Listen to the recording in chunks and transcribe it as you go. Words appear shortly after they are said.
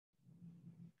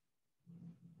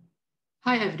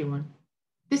Hi everyone,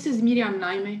 this is Myriam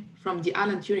Neaimeh from the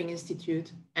Alan Turing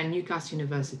Institute and Newcastle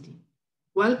University.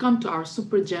 Welcome to our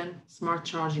Supergen Smart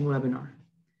Charging webinar.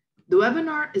 The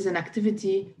webinar is an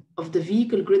activity of the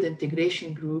Vehicle Grid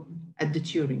Integration Group at the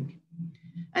Turing.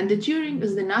 And the Turing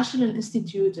is the National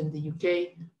Institute in the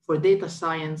UK for Data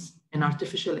Science and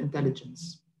Artificial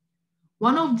Intelligence.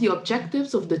 One of the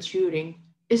objectives of the Turing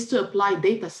is to apply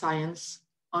data science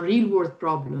on real-world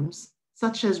problems,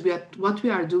 such as what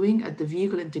we are doing at the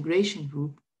Vehicle Integration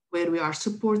Group, where we are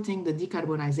supporting the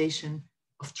decarbonization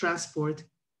of transport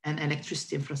and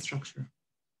electricity infrastructure.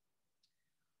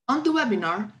 On the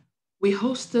webinar, we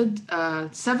hosted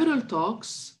several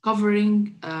talks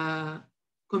covering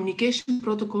communication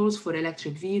protocols for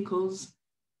electric vehicles,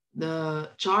 the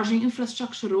charging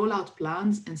infrastructure rollout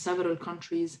plans in several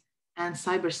countries, and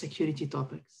cybersecurity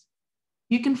topics.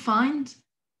 You can find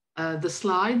the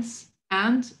slides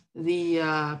and the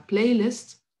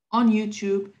playlist on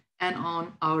YouTube and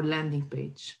on our landing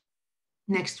page.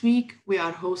 Next week, we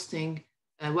are hosting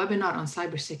a webinar on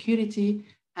cybersecurity,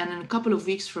 and in a couple of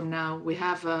weeks from now, we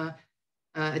have a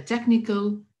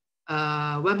technical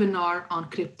webinar on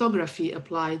cryptography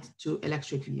applied to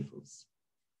electric vehicles.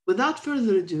 Without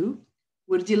further ado,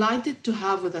 we're delighted to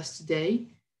have with us today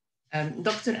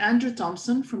Dr. Andrew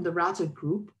Thompson from the Brattle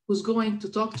group, who's going to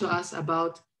talk to us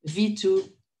about V2X,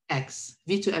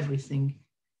 V2 everything.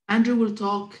 Andrew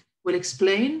will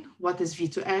explain what is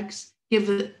V2X, give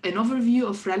an overview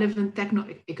of relevant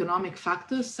techno-economic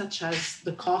factors, such as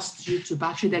the cost due to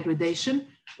battery degradation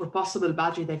or possible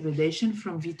battery degradation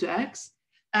from V2X,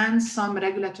 and some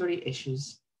regulatory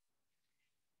issues.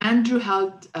 Andrew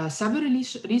held several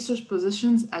research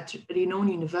positions at renowned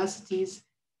universities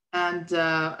and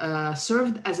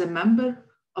served as a member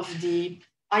of the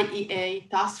IEA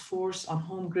Task Force on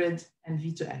Home Grid and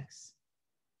V2X.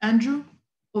 Andrew,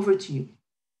 over to you.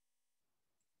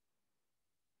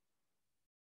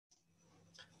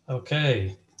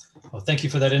 Okay, well, thank you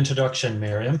for that introduction,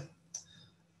 Myriam.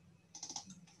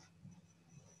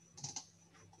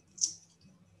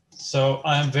 So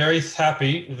I'm very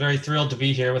happy, very thrilled to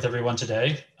be here with everyone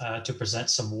today to present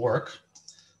some work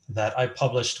that I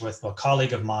published with a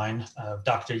colleague of mine,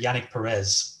 Dr. Yannick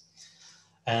Perez.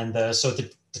 And so the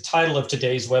title of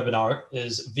today's webinar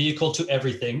is Vehicle to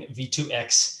Everything,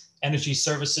 V2X, Energy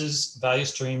Services, Value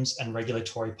Streams, and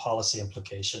Regulatory Policy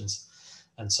Implications.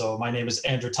 And so my name is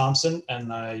Andrew Thompson,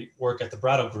 and I work at the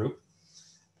Brattle group.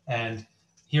 And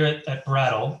here at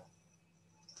Brattle,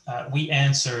 we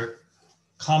answer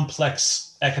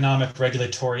complex economic,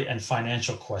 regulatory, and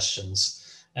financial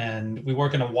questions. And we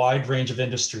work in a wide range of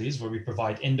industries where we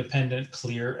provide independent,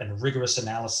 clear, and rigorous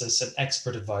analysis and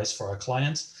expert advice for our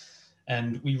clients.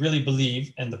 And we really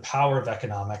believe in the power of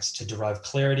economics to derive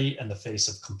clarity in the face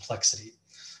of complexity.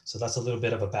 So that's a little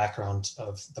bit of a background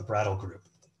of the Brattle group.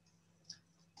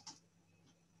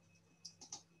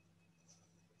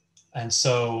 And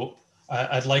so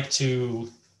I'd like to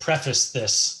preface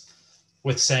this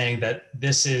with saying that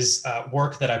this is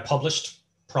work that I published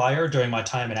prior during my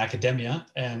time in academia,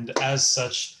 and as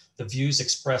such, the views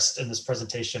expressed in this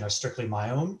presentation are strictly my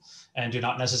own and do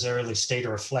not necessarily state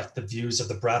or reflect the views of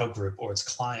the Brattle group or its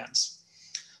clients.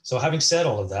 So having said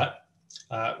all of that,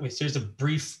 here's a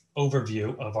brief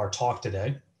overview of our talk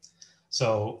today.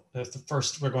 So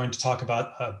first, we're going to talk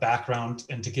about background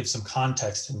and to give some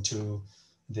context into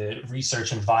the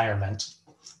research environment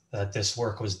that this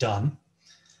work was done.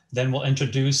 Then we'll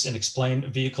introduce and explain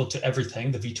Vehicle to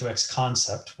Everything, the V2X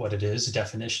concept, what it is,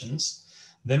 definitions.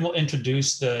 Then we'll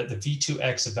introduce the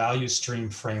V2X value stream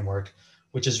framework,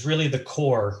 which is really the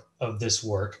core of this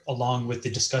work, along with the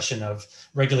discussion of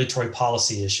regulatory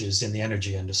policy issues in the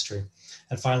energy industry.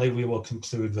 And finally, we will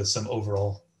conclude with some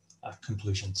overall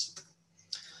conclusions.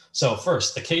 So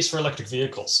first, the case for electric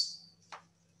vehicles.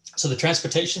 So the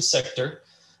transportation sector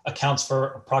accounts for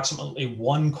approximately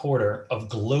 1/4 of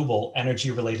global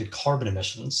energy-related carbon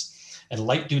emissions, and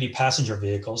light-duty passenger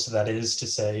vehicles, that is to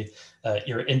say,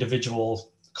 your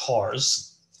individual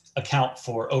cars, account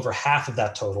for over half of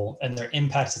that total, and their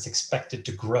impact is expected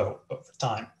to grow over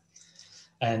time.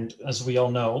 And as we all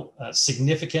know,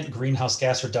 significant greenhouse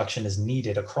gas reduction is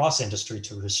needed across industry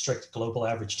to restrict global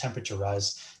average temperature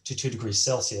rise to 2 degrees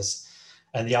Celsius.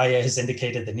 And the IEA has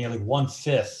indicated that nearly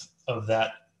 1/5 of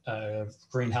that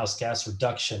greenhouse gas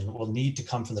reduction will need to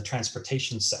come from the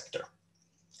transportation sector.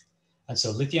 And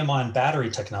so lithium-ion battery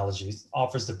technology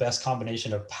offers the best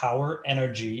combination of power,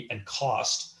 energy, and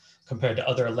cost compared to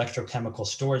other electrochemical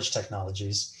storage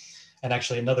technologies. And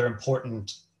actually another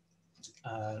important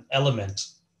element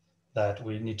that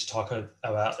we need to talk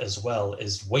about as well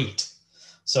is weight.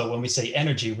 So when we say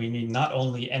energy, we mean not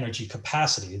only energy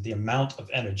capacity, the amount of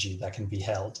energy that can be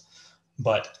held,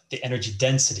 but the energy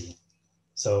density.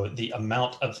 So the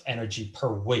amount of energy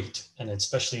per weight, and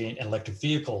especially in electric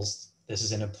vehicles, this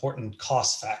is an important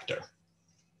cost factor.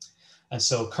 And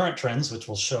so current trends, which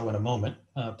we'll show in a moment,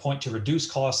 point to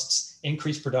reduced costs,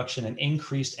 increased production, and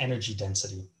increased energy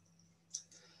density.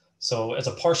 So as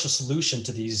a partial solution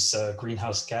to these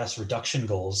greenhouse gas reduction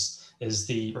goals is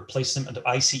the replacement of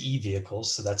ICE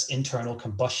vehicles. So that's internal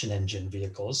combustion engine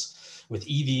vehicles with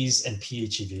EVs and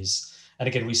PHEVs. And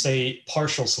again, we say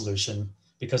partial solution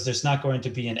because there's not going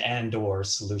to be an and/or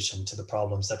solution to the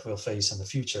problems that we'll face in the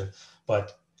future,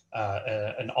 but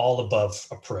an all-above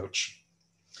approach.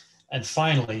 And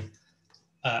finally,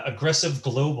 aggressive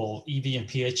global EV and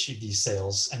PHEV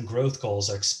sales and growth goals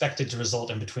are expected to result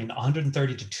in between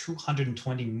 130 to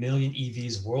 220 million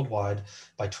EVs worldwide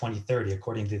by 2030,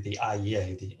 according to the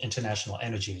IEA, the International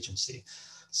Energy Agency.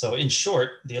 So in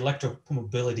short, the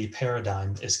electromobility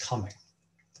paradigm is coming.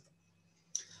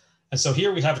 And so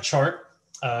here we have a chart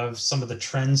of some of the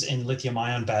trends in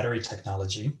lithium-ion battery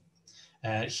technology.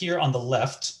 Here on the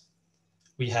left,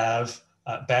 we have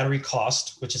battery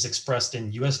cost, which is expressed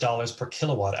in US dollars per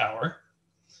kilowatt hour.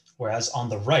 Whereas on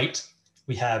the right,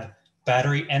 we have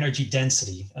battery energy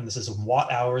density, and this is watt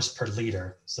hours per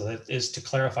liter. So that is, to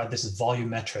clarify, this is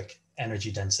volumetric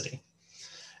energy density.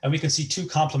 And we can see two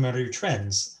complementary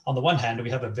trends. On the one hand,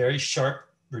 we have a very sharp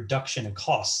reduction in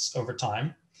costs over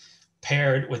time,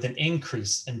 paired with an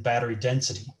increase in battery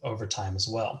density over time as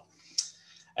well.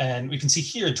 And we can see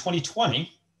here in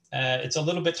 2020, it's a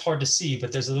little bit hard to see,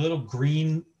 but there's a little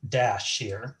green dash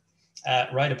here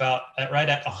at right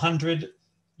at 100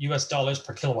 US dollars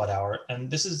per kilowatt hour. And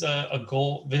this is a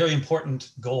goal, very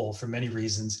important goal for many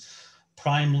reasons,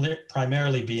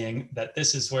 primarily being that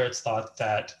this is where it's thought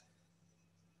that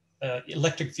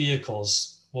electric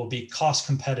vehicles will be cost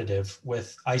competitive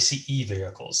with ICE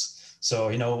vehicles. So,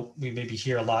 you know, we maybe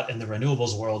hear a lot in the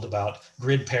renewables world about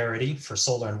grid parity for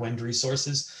solar and wind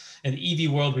resources. In the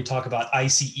EV world, we talk about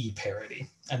ICE parity.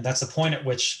 And that's the point at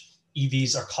which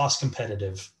EVs are cost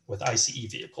competitive with ICE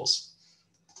vehicles.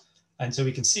 And so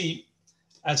we can see,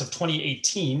 as of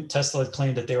 2018, Tesla had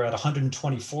claimed that they were at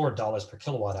 $124 per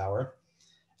kilowatt hour.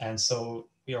 And so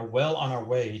we are well on our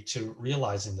way to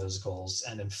realizing those goals.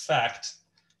 And in fact,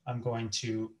 I'm going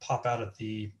to pop out of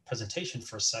the presentation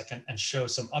for a second and show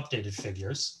some updated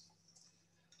figures,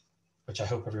 which I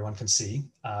hope everyone can see,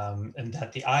 and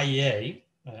that the IEA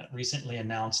recently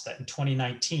announced that in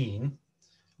 2019,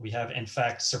 we have in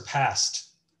fact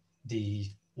surpassed the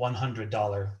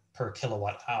 $100 per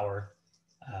kilowatt hour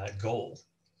goal.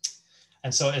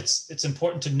 And so it's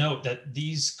important to note that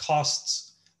these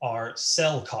costs are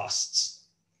cell costs.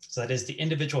 So that is the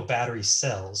individual battery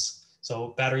cells.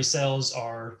 So battery cells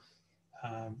are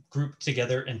grouped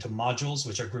together into modules,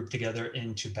 which are grouped together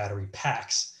into battery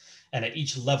packs. And at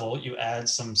each level, you add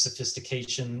some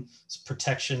sophistication,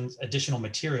 protection, additional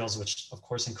materials, which of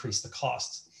course increase the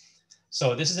costs.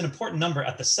 So this is an important number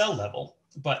at the cell level,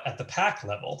 but at the pack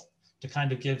level, to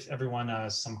kind of give everyone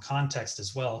some context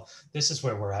as well, this is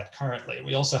where we're at currently.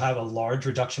 We also have a large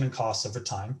reduction in costs over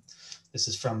time. This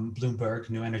is from Bloomberg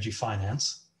New Energy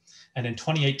Finance. And in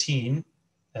 2018,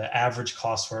 the average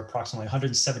costs were approximately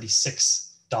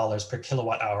 $176 per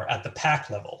kilowatt hour at the pack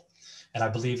level. And I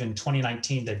believe in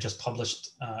 2019, they've just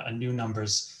published a new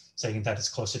numbers saying that it's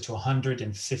closer to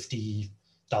 $150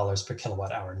 per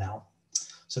kilowatt hour now.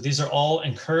 So these are all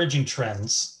encouraging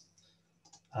trends,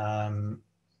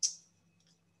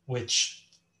 which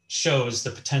shows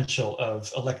the potential of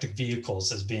electric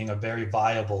vehicles as being a very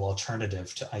viable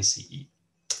alternative to ICE.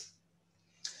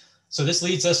 So this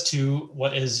leads us to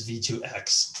what is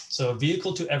V2X. So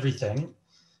vehicle to everything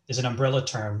is an umbrella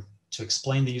term to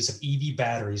explain the use of EV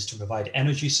batteries to provide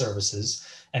energy services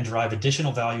and derive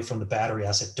additional value from the battery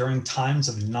asset during times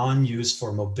of non-use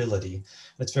for mobility.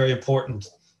 It's very important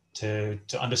to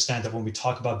understand that when we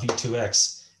talk about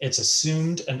V2X, it's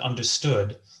assumed and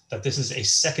understood that this is a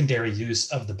secondary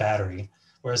use of the battery,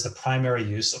 whereas the primary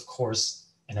use, of course,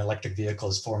 in electric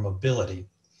vehicles is for mobility.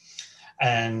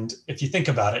 And if you think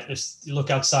about it, you look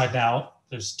outside now,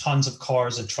 there's tons of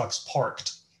cars and trucks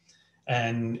parked.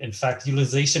 And in fact,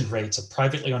 utilization rates of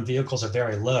privately owned vehicles are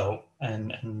very low.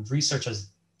 And research has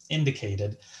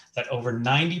indicated that over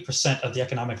 90% of the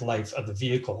economic life of the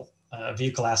vehicle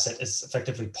asset is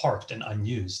effectively parked and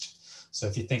unused. So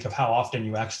if you think of how often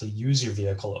you actually use your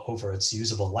vehicle over its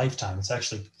usable lifetime, it's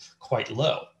actually quite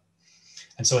low.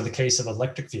 And so in the case of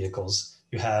electric vehicles,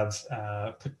 you have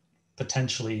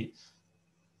potentially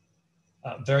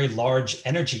a very large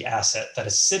energy asset that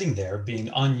is sitting there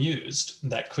being unused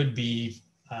that could be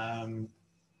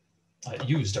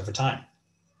used over time.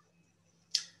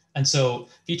 And so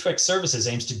V2X Services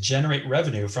aims to generate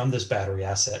revenue from this battery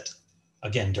asset,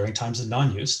 again, during times of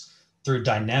non-use, through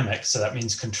dynamic, so that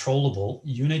means controllable,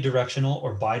 unidirectional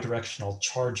or bidirectional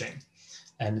charging.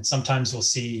 And sometimes we'll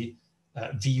see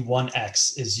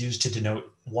V1X is used to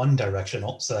denote one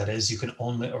directional, so that is you can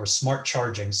only, or smart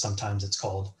charging sometimes it's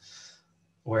called,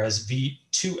 whereas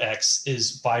V2X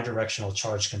is bidirectional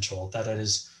charge control, that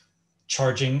is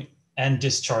charging and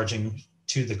discharging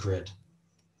to the grid.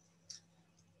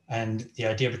 And the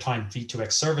idea behind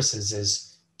V2X services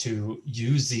is to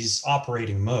use these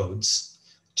operating modes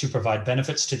to provide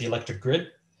benefits to the electric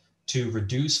grid, to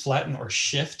reduce, flatten, or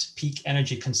shift peak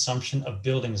energy consumption of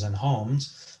buildings and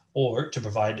homes, or to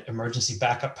provide emergency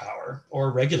backup power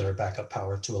or regular backup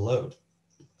power to a load.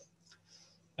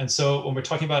 And so when we're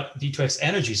talking about V2X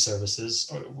energy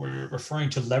services, we're referring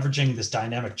to leveraging this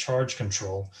dynamic charge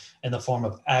control in the form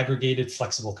of aggregated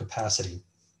flexible capacity.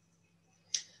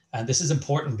 And this is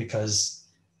important because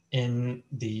in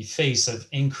the face of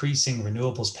increasing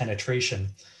renewables penetration,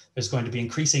 there's going to be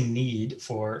increasing need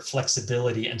for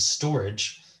flexibility and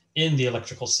storage in the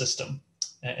electrical system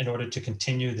in order to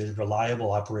continue the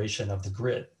reliable operation of the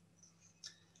grid.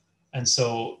 And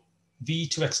so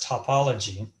V2X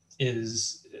topology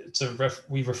is,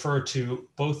 we refer to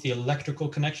both the electrical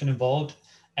connection involved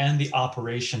and the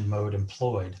operation mode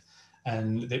employed.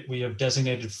 And that we have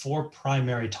designated 4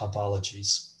 primary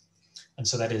topologies. And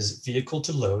so that is vehicle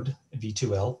to load,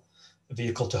 V2L,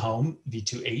 vehicle to home,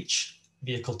 V2H,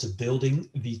 vehicle to building,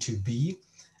 V2B,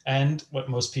 and what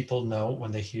most people know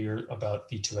when they hear about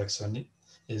V2X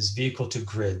is vehicle to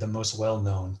grid, the most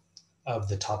well-known of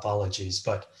the topologies.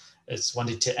 But it's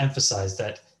wanted to emphasize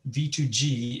that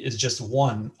V2G is just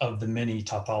one of the many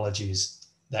topologies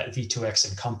that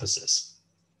V2X encompasses.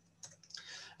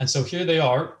 And so here they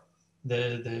are,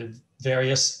 the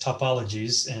various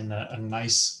topologies in a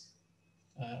nice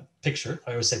picture.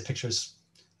 I always say pictures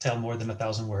tell more than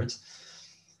 1,000 words.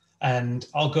 And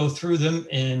I'll go through them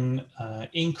in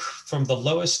from the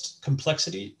lowest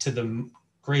complexity to the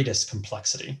greatest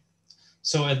complexity.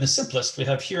 So in the simplest, we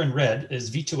have here in red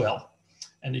is V2L.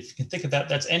 And if you can think of that,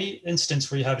 that's any instance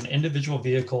where you have an individual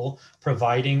vehicle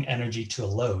providing energy to a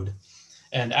load.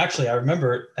 And actually, I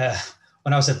remember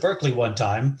when I was at Berkeley one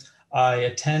time, I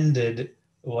attended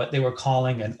what they were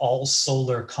calling an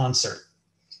all-solar concert.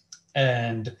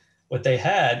 And what they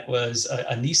had was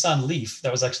a Nissan Leaf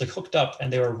that was actually hooked up,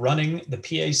 and they were running the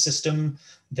PA system,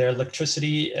 their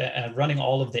electricity, and running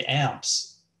all of the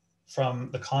amps from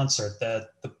the concert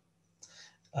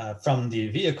from the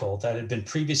vehicle that had been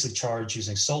previously charged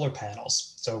using solar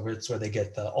panels. So it's where they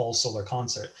get the all solar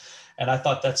concert. And I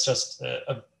thought that's just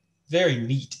a very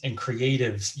neat and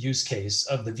creative use case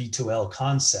of the V2L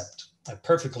concept. It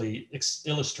perfectly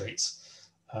illustrates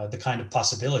the kind of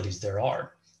possibilities there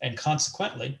are. And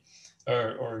consequently,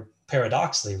 or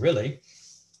paradoxically, really,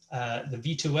 the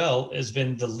V2L has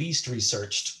been the least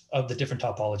researched of the different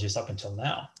topologies up until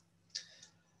now.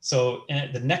 So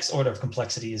the next order of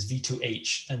complexity is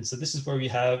V2H. And so this is where we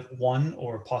have one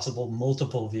or possible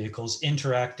multiple vehicles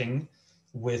interacting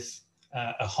with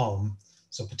a home.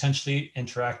 So potentially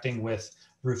interacting with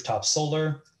rooftop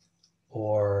solar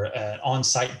or an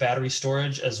on-site battery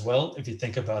storage as well. If you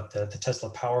think about the Tesla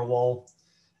Powerwall,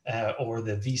 or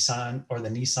the Nissan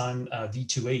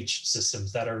V2H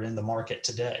systems that are in the market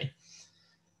today.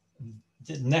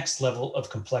 The next level of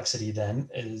complexity then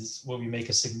is where we make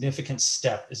a significant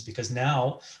step, is because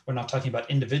now we're not talking about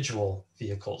individual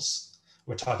vehicles,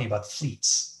 we're talking about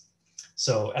fleets.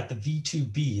 So at the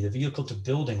V2B, the vehicle to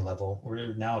building level,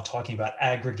 we're now talking about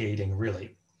aggregating,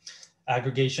 really.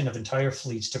 Aggregation of entire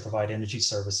fleets to provide energy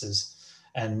services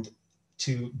and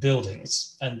to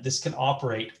buildings. And this can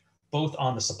operate both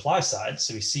on the supply side,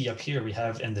 so we see up here we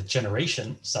have in the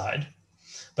generation side,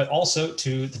 but also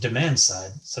to the demand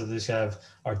side. So these have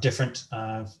our different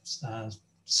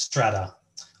strata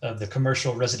of the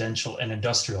commercial, residential, and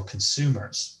industrial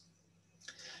consumers.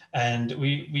 And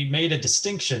we made a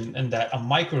distinction in that a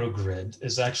microgrid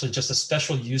is actually just a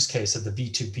special use case of the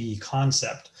V2B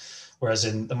concept, whereas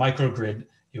in the microgrid,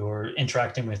 you're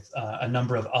interacting with a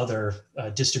number of other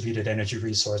distributed energy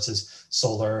resources,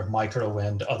 solar, micro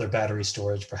wind, other battery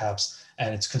storage perhaps,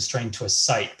 and it's constrained to a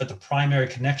site. But the primary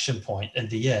connection point at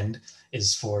the end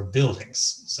is for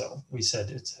buildings. So we said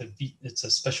it's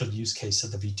a special use case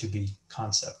of the V2B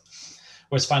concept.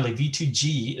 Whereas finally,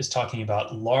 V2G is talking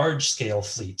about large scale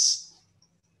fleets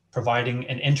providing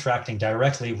and interacting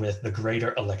directly with the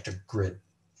greater electric grid.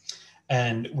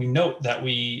 And we note that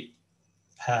we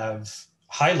have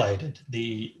highlighted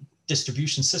the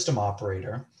distribution system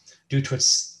operator due to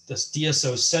its this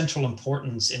DSO's central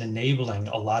importance in enabling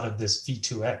a lot of this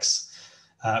V2X,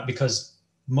 because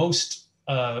most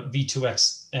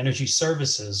V2X energy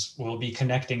services will be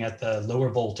connecting at the lower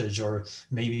voltage or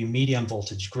maybe medium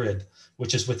voltage grid,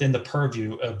 which is within the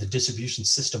purview of the distribution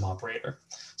system operator.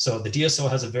 So the DSO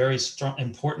has a very strong,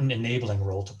 important enabling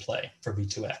role to play for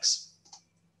V2X.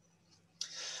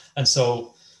 And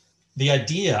so the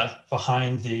idea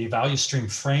behind the value stream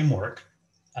framework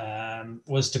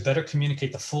was to better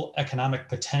communicate the full economic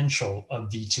potential of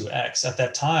V2X. At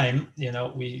that time,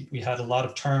 we had a lot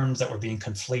of terms that were being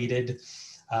conflated,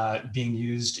 being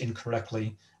used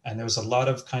incorrectly, and there was a lot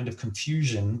of kind of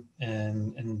confusion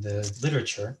in the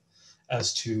literature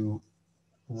as to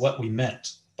what we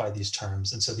meant by these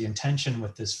terms. And so the intention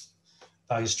with this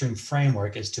value stream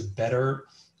framework is to better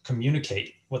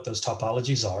communicate what those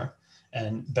topologies are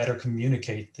and better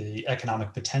communicate the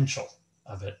economic potential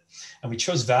of it. And we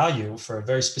chose value for a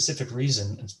very specific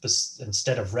reason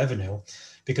instead of revenue,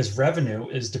 because revenue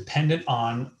is dependent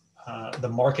on the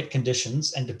market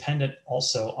conditions and dependent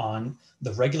also on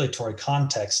the regulatory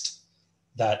context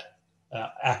that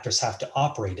actors have to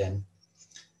operate in,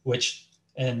 which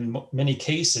in many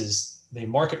cases, the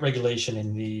market regulation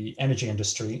in the energy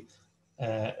industry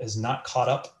is not caught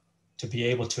up to be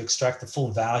able to extract the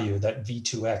full value that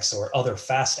V2X or other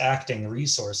fast-acting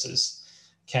resources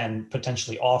can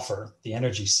potentially offer the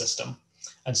energy system.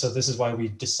 And so this is why we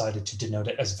decided to denote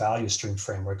it as value stream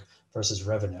framework versus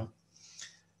revenue.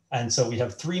 And so we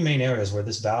have three main areas where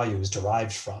this value is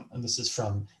derived from. And this is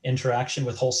from interaction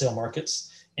with wholesale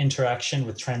markets, interaction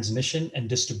with transmission and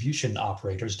distribution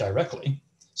operators directly,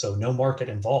 so no market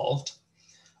involved,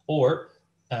 or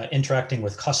interacting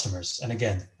with customers. And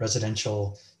again,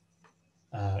 residential,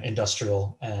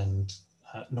 industrial, and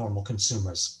normal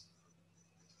consumers.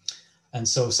 And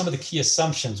so some of the key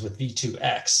assumptions with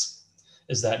V2X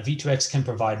is that V2X can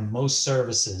provide most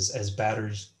services as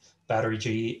battery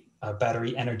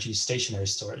energy stationary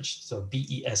storage, so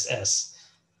BESS,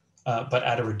 but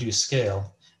at a reduced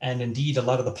scale. And indeed, a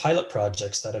lot of the pilot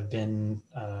projects that have been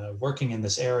working in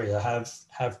this area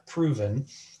have proven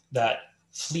that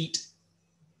fleet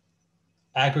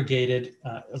aggregated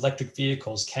electric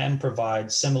vehicles can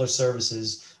provide similar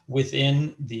services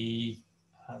within the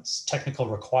technical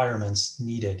requirements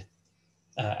needed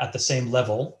at the same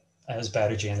level as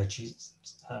battery energy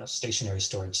stationary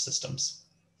storage systems.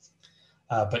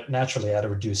 But naturally at a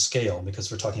reduced scale,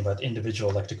 because we're talking about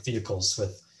individual electric vehicles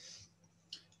with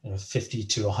 50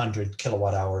 to 100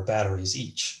 kilowatt hour batteries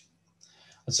each.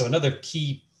 And so another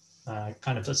key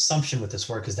kind of assumption with this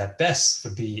work is that BESS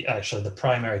would be actually the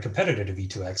primary competitor to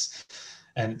V2X.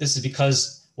 And this is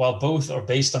because while both are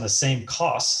based on the same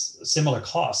costs, similar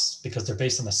costs, because they're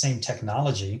based on the same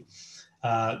technology,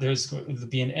 there's going to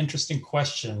be an interesting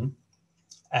question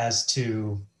as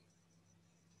to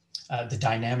the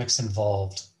dynamics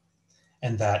involved,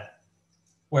 and that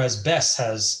whereas BESS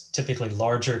has typically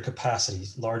larger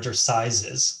capacities, larger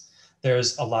sizes,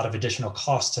 there's a lot of additional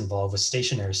costs involved with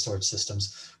stationary storage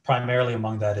systems. Primarily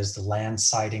among that is the land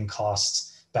siting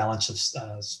costs, balance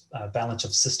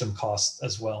of system costs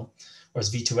as well.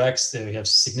 Whereas V2X, they have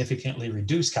significantly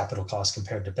reduced capital costs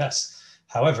compared to BESS.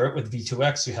 However, with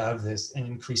V2X, we have this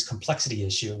increased complexity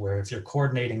issue where if you're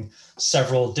coordinating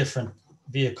several different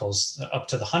vehicles, up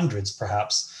to the hundreds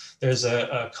perhaps, there's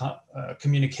a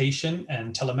communication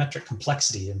and telemetric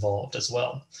complexity involved as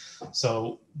well.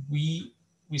 So we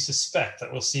suspect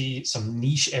that we'll see some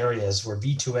niche areas where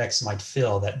V2X might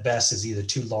fill that BESS is either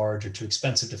too large or too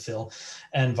expensive to fill,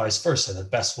 and vice versa,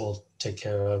 that BESS will take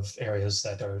care of areas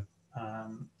that are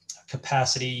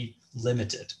capacity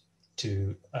limited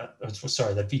to, that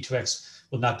V2X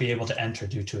will not be able to enter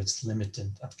due to its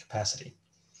limited capacity.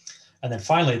 And then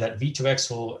finally, that V2X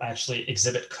will actually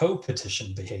exhibit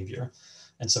co-petition behavior.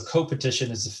 And so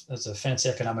co-petition is a fancy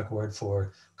economic word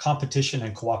for competition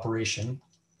and cooperation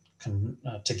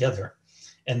together,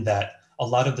 and that a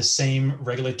lot of the same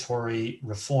regulatory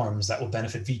reforms that will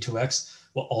benefit V2X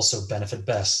will also benefit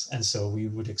BESS. And so we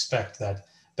would expect that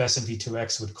BESS and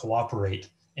V2X would cooperate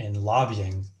in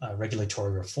lobbying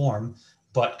regulatory reform,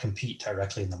 but compete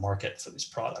directly in the market for these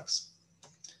products.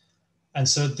 And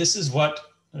so this is what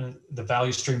the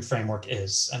value stream framework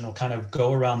is, and we'll kind of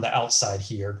go around the outside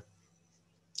here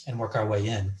and work our way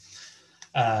in.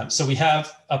 So we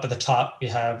have up at the top, we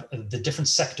have the different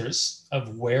sectors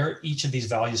of where each of these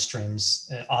value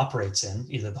streams operates in,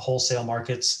 either the wholesale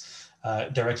markets,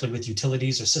 directly with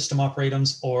utilities or system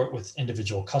operators, or with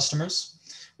individual customers.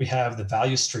 We have the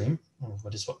value stream,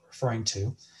 what is what we're referring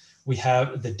to. We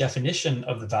have the definition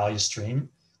of the value stream,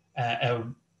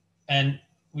 and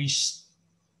we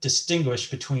distinguish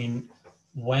between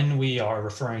when we are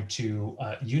referring to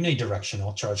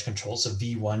unidirectional charge control, so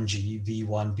V1G,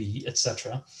 V1B,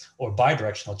 etc., or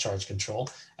bidirectional charge control,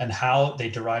 and how they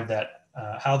derive that,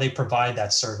 how they provide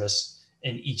that service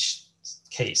in each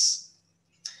case.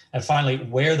 And finally,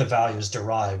 where the value is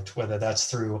derived, whether that's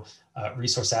through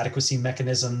resource adequacy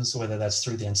mechanisms, whether that's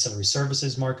through the ancillary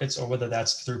services markets, or whether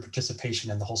that's through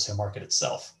participation in the wholesale market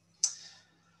itself.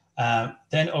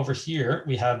 Then over here,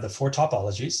 we have the four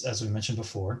topologies, as we mentioned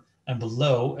before, and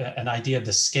below an idea of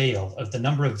the scale of the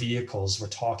number of vehicles we're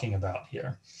talking about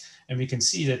here. And we can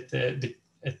see that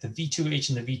at the V2H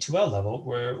and the V2L level,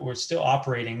 we're still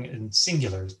operating in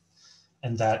singular,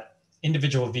 and that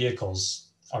individual vehicles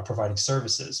are providing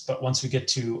services. But once we get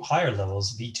to higher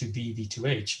levels, V2B,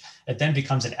 V2H, it then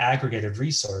becomes an aggregated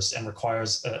resource and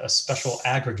requires a special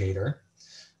aggregator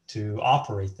to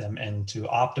operate them and to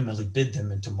optimally bid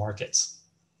them into markets.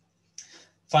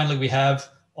 Finally, we have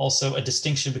also a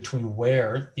distinction between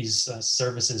where these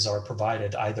services are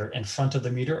provided, either in front of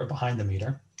the meter or behind the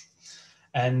meter.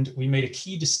 And we made a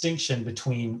key distinction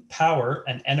between power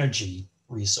and energy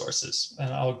resources.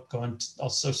 And I'll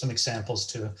show some examples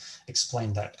to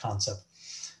explain that concept.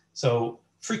 So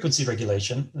frequency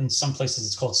regulation, in some places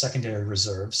it's called secondary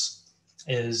reserves,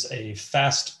 is a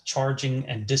fast charging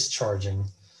and discharging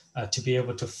to be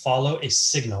able to follow a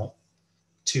signal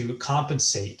to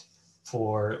compensate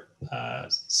for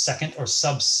second or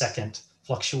sub-second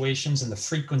fluctuations in the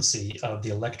frequency of the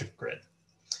electric grid.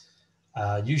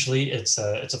 Usually it's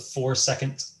a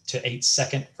 4-second to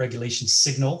 8-second regulation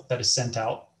signal that is sent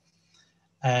out.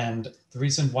 And the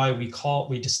reason why we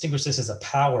distinguish this as a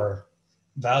power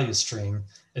value stream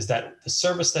is that the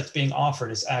service that's being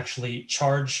offered is actually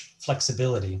charge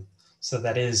flexibility. So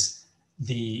that is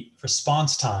the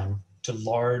response time to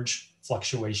large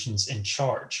fluctuations in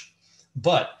charge.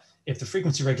 But if the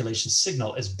frequency regulation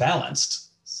signal is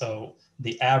balanced, so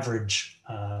the average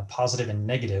positive and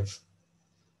negative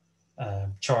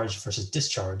charge versus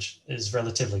discharge is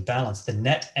relatively balanced, the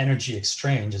net energy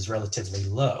exchange is relatively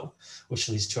low, which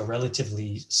leads to a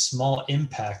relatively small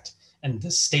impact in the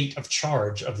state of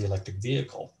charge of the electric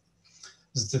vehicle.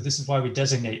 So this is why we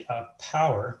designate a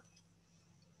power-based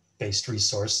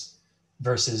resource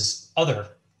versus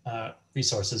other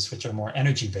resources which are more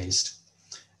energy-based.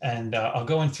 And I'll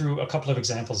go in through a couple of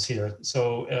examples here.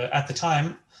 So at the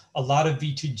time, a lot of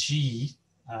V2G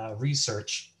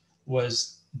research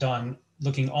was done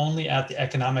looking only at the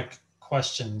economic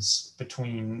questions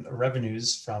between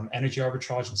revenues from energy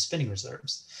arbitrage and spinning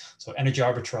reserves. So energy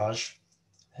arbitrage,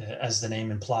 as the name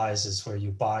implies, is where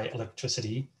you buy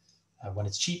electricity when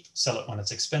it's cheap, sell it when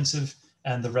it's expensive,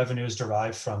 and the revenue is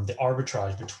derived from the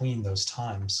arbitrage between those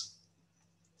times.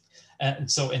 And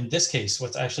so in this case,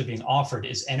 what's actually being offered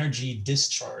is energy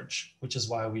discharge, which is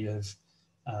why we have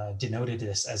denoted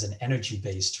this as an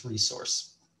energy-based resource.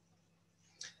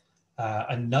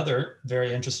 Another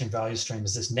very interesting value stream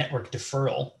is this network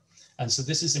deferral. And so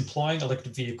this is employing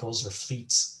electric vehicles or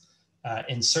fleets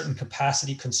in certain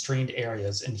capacity constrained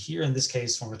areas. And here in this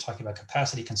case, when we're talking about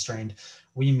capacity constrained,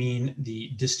 we mean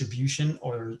the distribution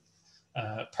or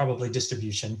probably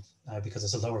distribution because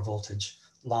it's a lower voltage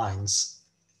lines.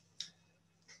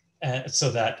 So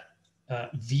that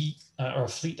or a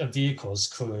fleet of vehicles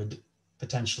could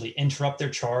potentially interrupt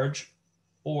their charge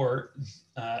or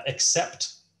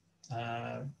accept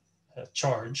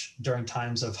charge during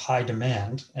times of high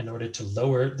demand in order to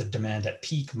lower the demand at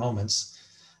peak moments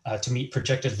to meet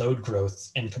projected load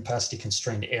growth in capacity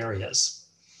constrained areas.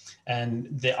 And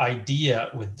the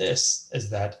idea with this is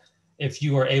that if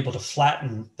you are able to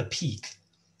flatten the peak,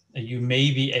 you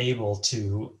may be able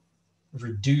to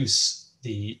reduce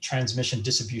the transmission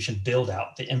distribution build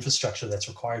out, the infrastructure that's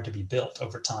required to be built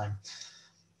over time.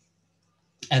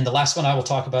 And the last one I will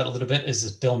talk about a little bit is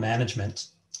this bill management.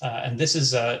 And this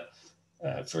is,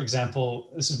 for example,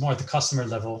 this is more at the customer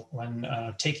level when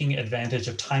taking advantage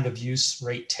of time of use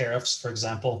rate tariffs, for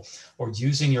example, or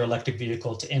using your electric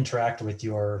vehicle to interact with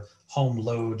your home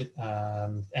load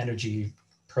energy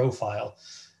profile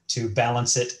to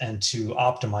balance it and to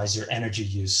optimize your energy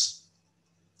use.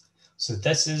 So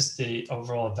this is the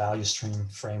overall value stream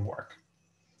framework.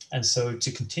 And so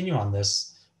to continue on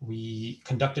this, we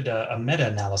conducted a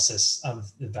meta-analysis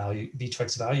of the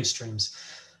V2X value streams.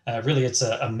 Really, it's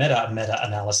a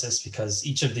meta-analysis because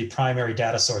each of the primary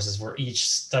data sources were each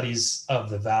studies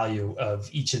of the value of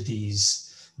each of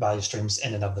these value streams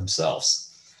in and of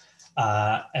themselves.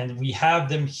 And we have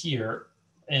them here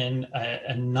in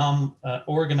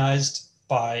organized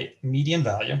by median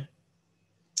value,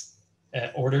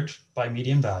 ordered by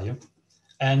median value,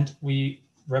 and we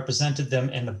represented them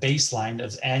in the baseline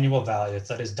as annual value,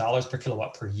 that is dollars per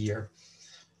kilowatt per year.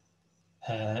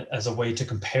 as a way to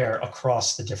compare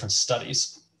across the different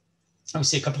studies. And we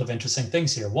see a couple of interesting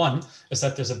things here. One is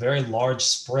that there's a very large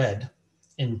spread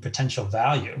in potential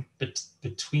value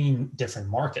between different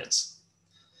markets.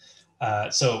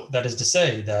 So that is to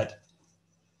say that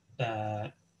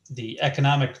the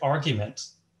economic argument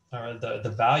or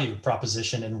the value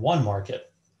proposition in one market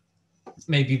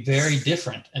may be very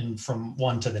different and from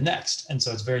one to the next. And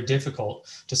so it's very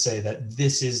difficult to say that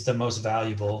this is the most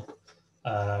valuable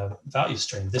value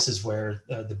stream. This is where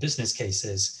the business case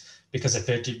is, because it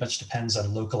very much depends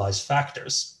on localized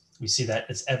factors. We see that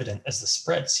it's evident as the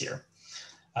spreads here.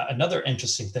 Another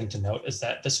interesting thing to note is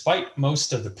that despite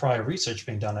most of the prior research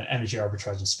being done on energy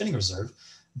arbitrage and spinning reserve,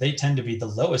 they tend to be the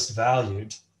lowest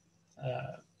valued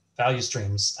value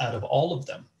streams out of all of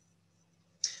them.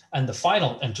 And the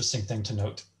final interesting thing to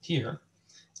note here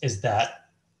is that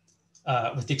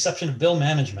with the exception of bill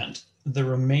management, the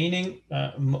remaining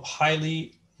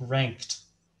highly ranked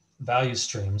value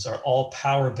streams are all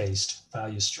power-based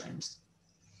value streams.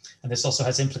 And this also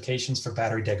has implications for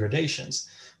battery degradations,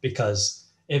 because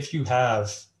if you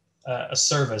have a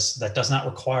service that does not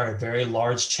require very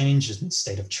large changes in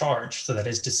state of charge, so that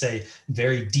is to say,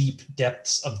 very deep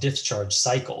depths of discharge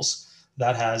cycles,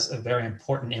 that has a very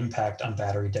important impact on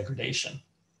battery degradation.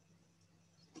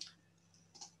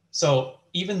 So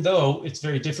even though it's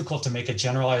very difficult to make a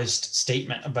generalized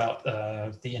statement about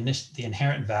the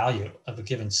inherent value of a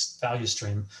given value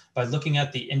stream by looking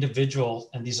at the individual,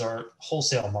 and these are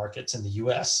wholesale markets in the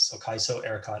US, so CAISO,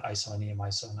 ERCOT, ISO, and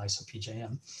ISO, and ISO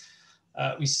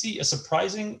PJM, we see a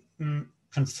surprising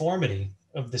conformity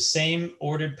of the same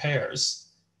ordered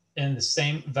pairs and the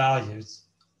same values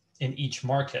in each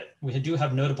market. We do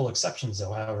have notable exceptions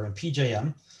though, however, in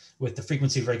PJM with the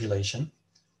frequency of regulation.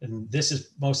 And this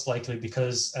is most likely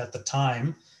because at the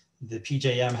time, the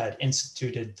PJM had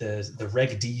instituted the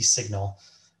Reg D signal,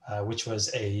 which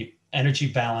was a energy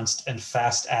balanced and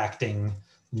fast acting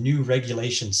new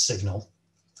regulation signal.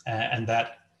 And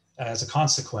that as a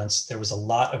consequence, there was a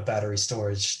lot of battery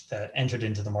storage that entered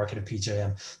into the market of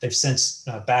PJM. They've since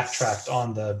backtracked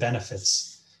on the benefits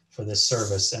for this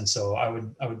service. And so I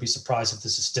would be surprised if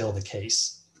this is still the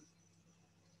case.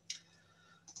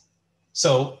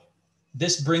 So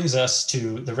this brings us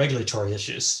to the regulatory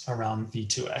issues around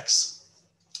V2X.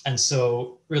 And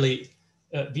so really,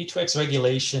 V2X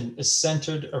regulation is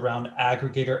centered around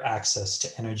aggregator access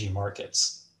to energy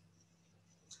markets.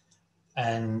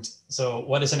 And so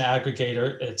what is an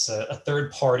aggregator? It's a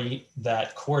third party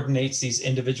that coordinates these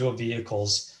individual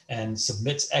vehicles and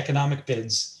submits economic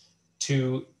bids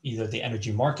to either the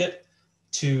energy market,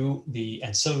 to the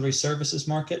ancillary services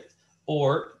market,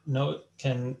 or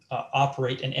can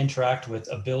operate and interact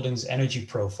with a building's energy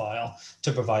profile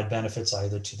to provide benefits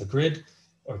either to the grid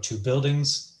or to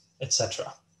buildings,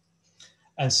 etc.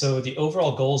 And so the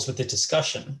overall goals with the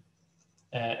discussion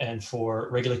and for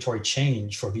regulatory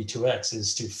change for V2X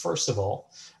is to, first of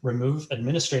all, remove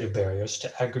administrative barriers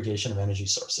to aggregation of energy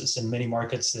sources. In many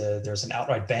markets, there's an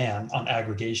outright ban on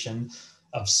aggregation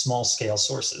of small scale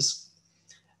sources.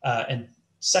 And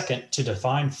second, to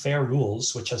define fair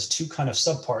rules, which has two kind of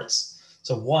subparts.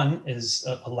 So one is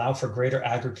allow for greater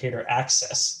aggregator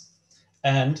access,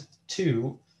 and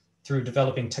two, through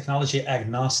developing technology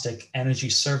agnostic energy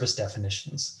service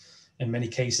definitions. In many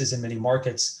cases, in many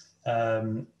markets,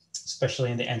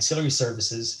 especially in the ancillary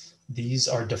services, these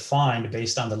are defined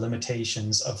based on the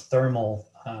limitations of thermal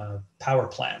power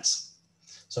plants,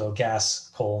 so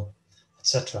gas, coal,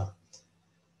 etc.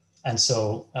 And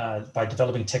so by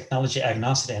developing technology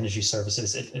agnostic energy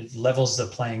services, it levels the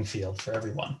playing field for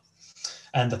everyone.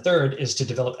 And the third is to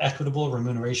develop equitable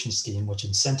remuneration scheme, which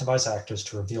incentivize actors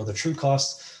to reveal the true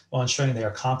costs while ensuring they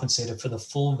are compensated for the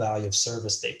full value of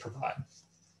service they provide.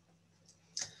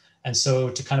 And so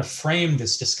to kind of frame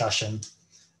this discussion,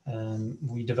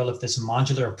 we developed this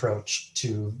modular approach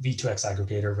to V2X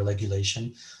aggregator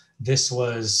regulation. This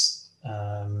was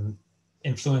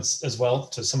influenced as well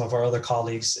to some of our other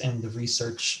colleagues in the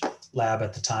research lab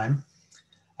at the time.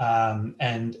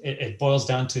 And it boils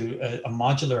down to a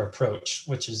modular approach,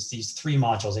 which is these three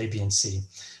modules, A, B, and C.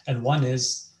 And one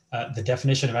is the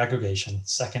definition of aggregation.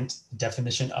 Second,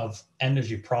 definition of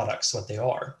energy products, what they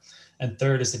are. And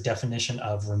third is the definition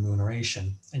of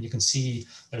remuneration. And you can see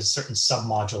there's certain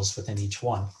sub-modules within each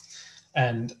one.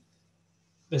 And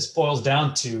this boils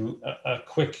down to a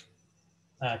quick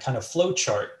kind of flow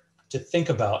chart to think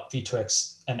about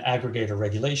V2X and aggregator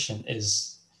regulation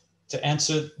is to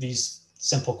answer these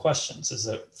simple questions. Is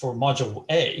that for module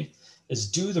A,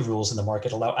 is do the rules in the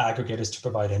market allow aggregators to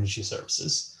provide energy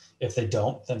services? If they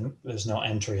don't, then there's no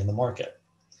entry in the market.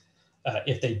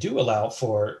 If they do allow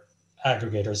for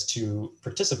aggregators to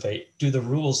participate, do the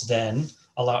rules then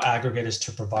allow aggregators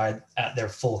to provide at their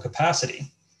full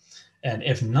capacity? And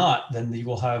if not, then you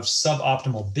will have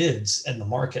suboptimal bids in the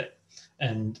market,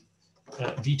 and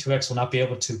V2X will not be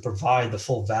able to provide the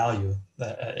full value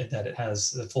that it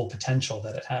has, the full potential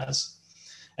that it has.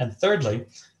 And thirdly,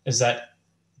 is that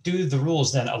do the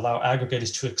rules then allow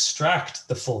aggregators to extract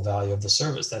the full value of the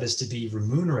service, that is to be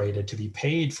remunerated, to be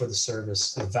paid for the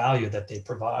service, the value that they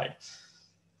provide?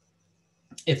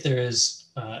 If there is,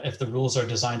 if the rules are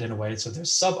designed in a way so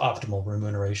there's suboptimal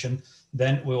remuneration,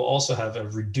 then we'll also have a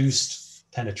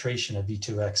reduced penetration of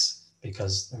V2X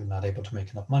because they're not able to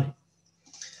make enough money.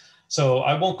 So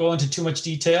I won't go into too much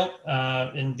detail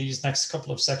in these next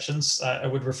couple of sections. I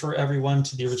would refer everyone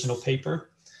to the original paper.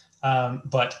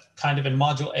 But kind of in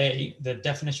module A, the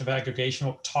definition of aggregation,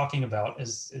 what we're talking about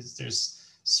is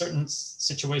there's certain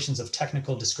situations of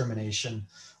technical discrimination.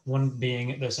 One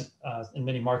being there's in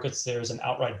many markets, there's an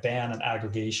outright ban on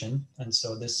aggregation. And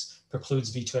so this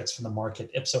precludes V2X from the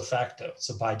market ipso facto,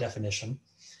 so by definition.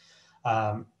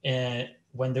 And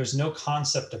when there's no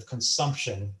concept of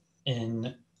consumption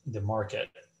in the market,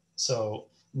 so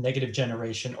negative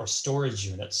generation or storage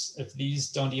units, if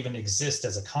these don't even exist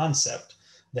as a concept,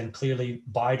 then clearly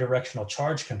bidirectional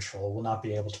charge control will not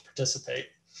be able to participate.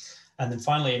 And then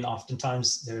finally, and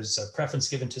oftentimes there's a preference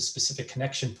given to specific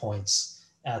connection points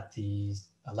at the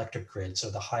electric grid, so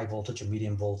the high voltage or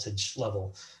medium voltage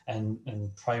level, and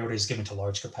priority is given to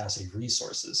large capacity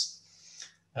resources.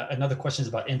 Another question is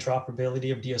about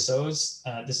interoperability of DSOs.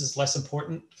 This is less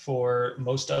important for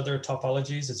most other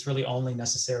topologies. It's really only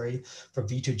necessary for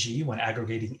V2G when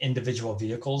aggregating individual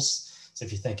vehicles. So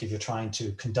if you're trying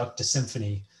to conduct a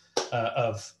symphony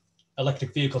of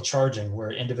electric vehicle charging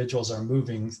where individuals are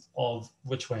moving all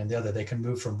which way and the other, they can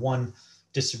move from one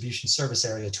distribution service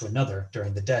area to another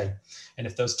during the day. And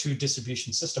if those two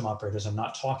distribution system operators are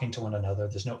not talking to one another,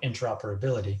 there's no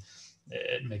interoperability,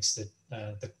 it makes the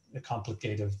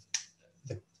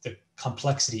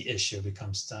complexity issue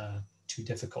becomes too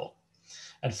difficult.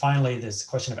 And finally, there's the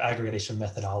question of aggregation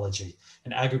methodology.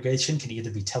 And aggregation can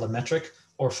either be telemetric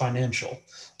or financial.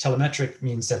 Telemetric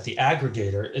means that the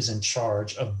aggregator is in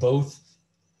charge of both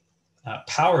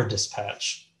power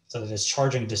dispatch, so that it's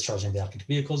charging and discharging the electric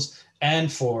vehicles,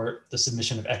 and for the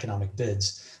submission of economic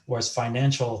bids. Whereas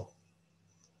financial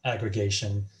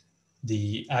aggregation,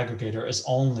 the aggregator is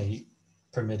only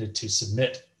permitted to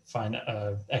submit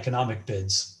economic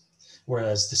bids,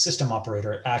 whereas the system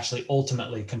operator actually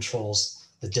ultimately controls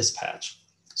the dispatch.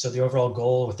 So the overall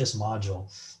goal with this module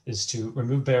is to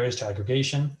remove barriers to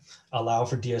aggregation, allow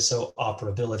for DSO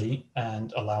operability,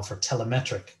 and allow for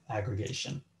telemetric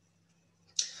aggregation.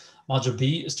 Module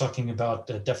B is talking about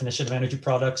the definition of energy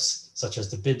products, such as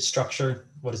the bid structure.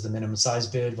 What is the minimum size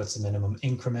bid? What's the minimum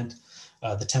increment?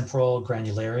 The temporal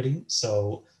granularity.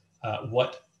 So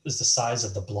what is the size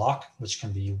of the block, which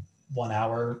can be 1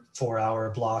 hour, 4 hour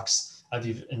blocks,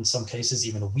 in some cases,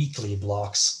 even weekly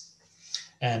blocks.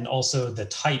 And also the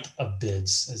type of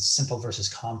bids, is simple versus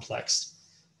complex.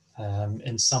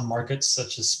 In some markets,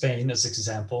 such as Spain, as an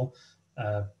example,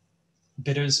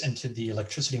 bidders into the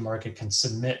electricity market can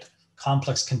submit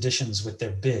complex conditions with their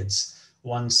bids.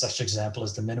 One such example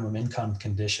is the minimum income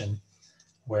condition,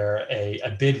 where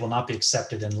a bid will not be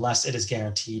accepted unless it is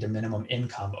guaranteed a minimum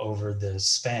income over the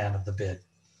span of the bid.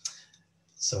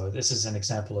 So this is an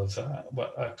example of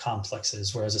what a complex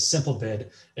is, whereas a simple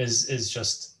bid is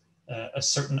just a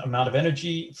certain amount of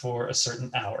energy for a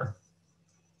certain hour.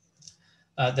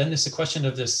 Then there's the question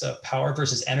of this power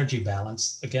versus energy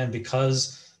balance. Again,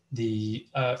 because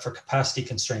for capacity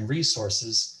constrained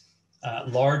resources,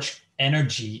 large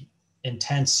energy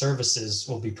intense services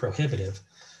will be prohibitive.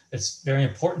 It's very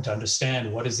important to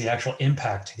understand what is the actual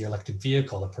impact to the electric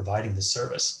vehicle of providing this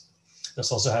service.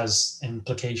 This also has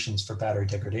implications for battery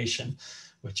degradation,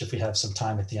 which if we have some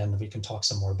time at the end, we can talk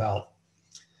some more about.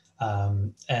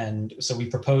 And so we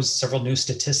proposed several new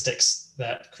statistics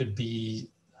that could be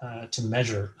to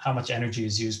measure how much energy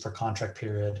is used per contract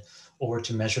period, or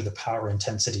to measure the power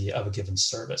intensity of a given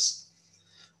service.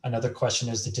 Another question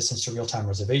is the distance to real-time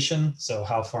reservation. So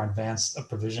how far in advance of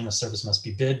provision a service must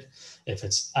be bid. If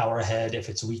it's hour ahead, if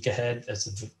it's week ahead,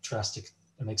 it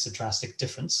makes a drastic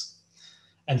difference.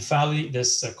 And finally,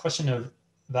 this question of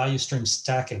value stream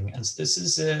stacking. And so this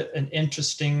is an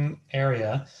interesting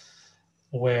area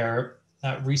where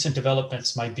recent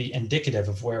developments might be indicative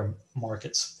of where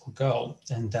markets will go.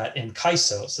 And that in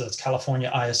CAISO, so that's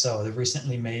California ISO, they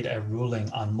recently made a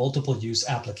ruling on multiple use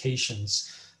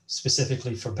applications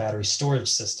specifically for battery storage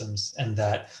systems, and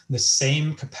that the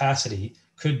same capacity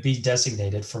could be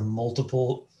designated for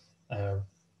multiple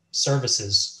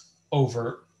services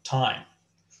over time.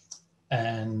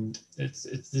 And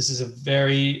this is a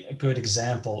very good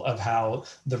example of how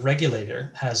the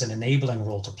regulator has an enabling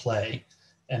role to play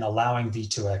in allowing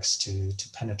V2X to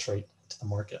penetrate to the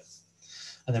market.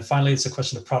 And then finally, it's a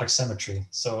question of product symmetry.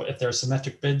 So if there are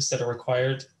symmetric bids that are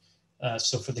required,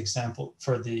 so for the example,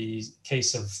 for the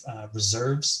case of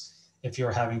reserves, if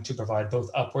you're having to provide both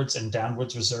upwards and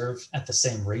downwards reserve at the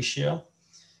same ratio,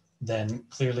 then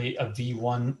clearly a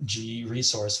V1G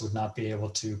resource would not be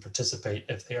able to participate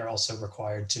if they are also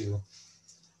required to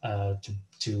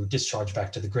discharge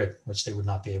back to the grid, which they would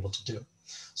not be able to do.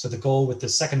 So the goal with the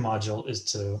second module is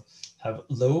to have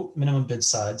low minimum bid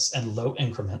size and low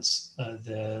increments.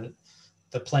 The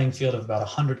playing field of about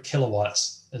 100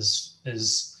 kilowatts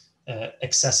is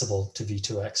accessible to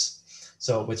V2X.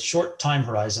 So with short time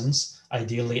horizons,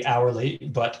 ideally hourly,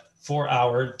 but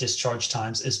 4-hour discharge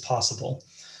times is possible.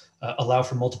 Allow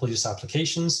for multiple use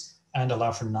applications, and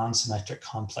allow for non-symmetric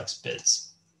complex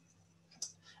bids.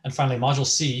 And finally, module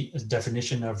C is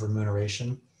definition of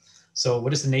remuneration. So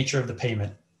what is the nature of the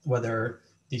payment? Whether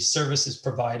the service is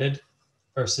provided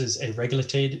versus a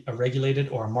regulated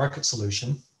or a market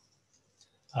solution.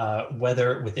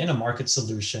 Whether within a market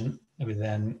solution, we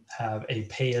then have a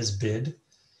pay as bid.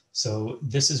 So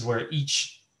this is where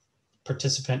each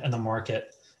participant in the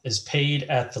market is paid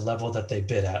at the level that they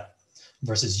bid at,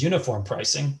 versus uniform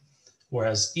pricing,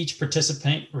 whereas each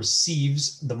participant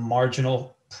receives the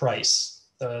marginal price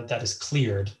that is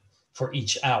cleared for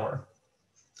each hour.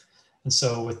 And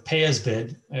so with pay as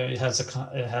bid, it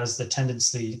has the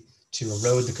tendency to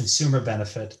erode the consumer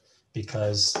benefit,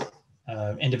 because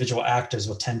individual actors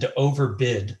will tend to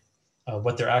overbid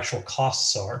what their actual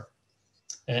costs are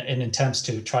in attempts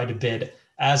to try to bid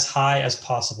as high as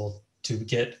possible to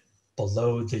get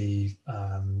below the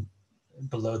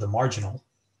marginal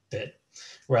bid.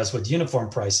 Whereas with uniform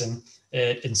pricing,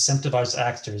 it incentivizes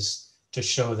actors to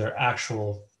show their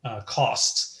actual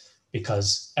costs,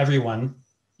 because everyone,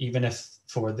 even if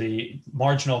for the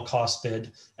marginal cost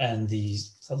bid and the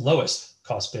lowest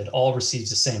cost bid, all receives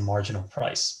the same marginal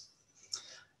price.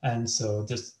 And so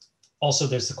there's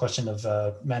the question of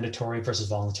mandatory versus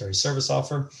voluntary service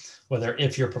offer, whether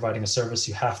if you're providing a service,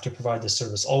 you have to provide the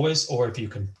service always, or if you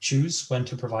can choose when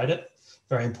to provide it.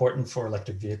 Very important for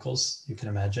electric vehicles, you can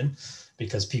imagine,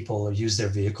 because people use their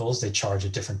vehicles, they charge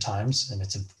at different times, and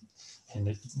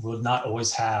it will not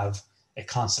always have a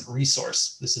constant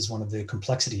resource. This is one of the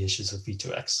complexity issues with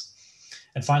V2X.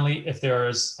 And finally, if there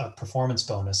is a performance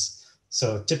bonus.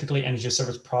 So typically energy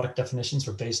service product definitions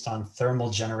were based on thermal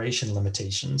generation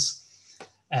limitations.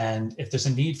 And if there's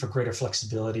a need for greater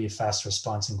flexibility, fast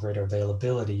response, and greater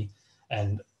availability,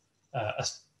 and a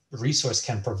resource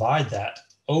can provide that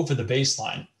over the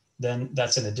baseline, then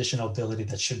that's an additional ability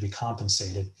that should be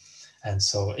compensated. And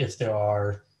so if there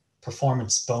are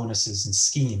performance bonuses and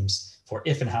schemes for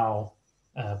if and how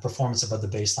performance above the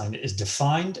baseline is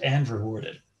defined and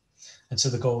rewarded. And so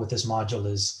the goal with this module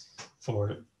is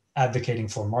for advocating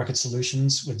for market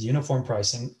solutions with uniform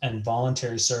pricing and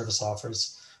voluntary service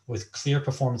offers with clear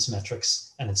performance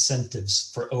metrics and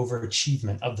incentives for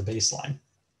overachievement of the baseline.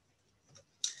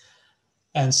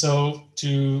 And so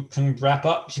to wrap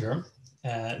up here,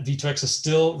 V2X is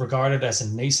still regarded as a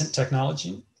nascent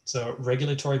technology. So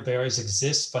regulatory barriers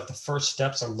exist, but the first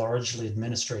steps are largely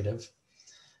administrative.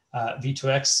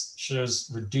 V2X shows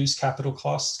reduced capital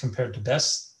costs compared to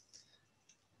BESS.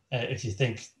 If you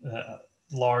think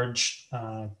large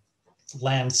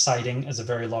land siting is a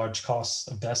very large cost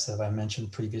of BESS that I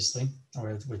mentioned previously,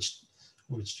 or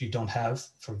which you don't have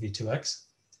for V2X.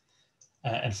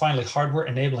 And finally, hardware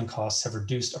enabling costs have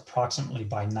reduced approximately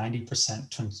by 90%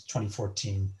 since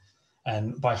 2014.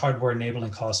 And by hardware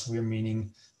enabling costs, we're meaning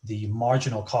the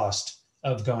marginal cost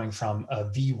of going from a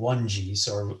V1G,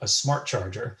 so a smart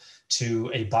charger, to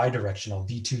a bidirectional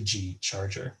V2G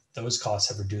charger. Those costs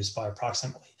have reduced by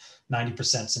approximately 90%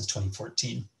 since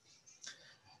 2014.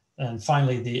 And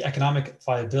finally, the economic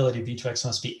viability of V2X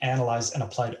must be analyzed and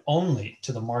applied only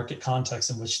to the market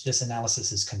context in which this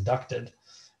analysis is conducted.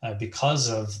 Because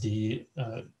of the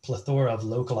plethora of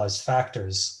localized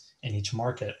factors in each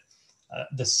market,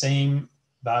 the same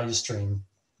value stream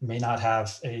may not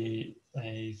have a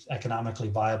economically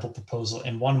viable proposal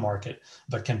in one market,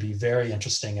 but can be very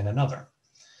interesting in another.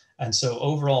 And so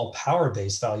overall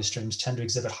power-based value streams tend to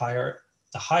exhibit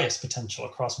the highest potential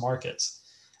across markets.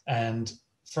 And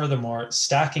furthermore,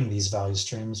 stacking these value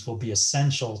streams will be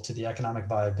essential to the economic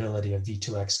viability of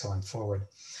V2X going forward.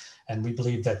 And we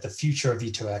believe that the future of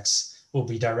V2X will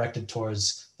be directed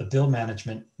towards the bill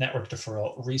management, network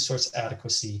deferral, resource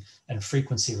adequacy, and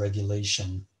frequency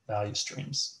regulation value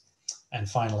streams. And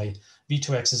finally,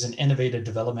 V2X is an innovative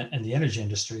development in the energy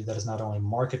industry that is not only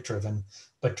market-driven,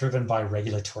 but driven by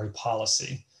regulatory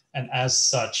policy. And as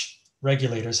such,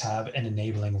 regulators have an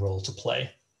enabling role to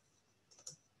play.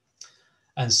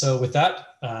 And so with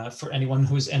that, for anyone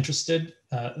who is interested,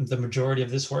 the majority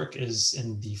of this work is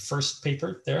in the first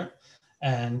paper there.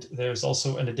 And there's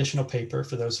also an additional paper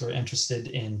for those who are interested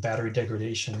in battery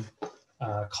degradation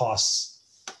costs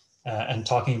and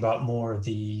talking about more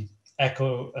the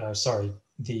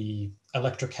the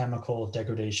electrochemical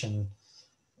degradation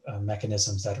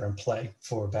mechanisms that are in play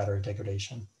for battery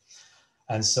degradation.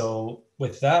 And so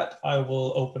with that, I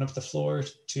will open up the floor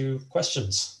to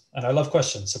questions. And I love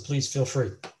questions, so please feel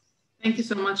free. Thank you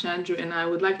so much, Andrew. And I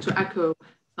would like to echo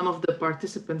some of the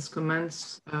participants'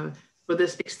 comments for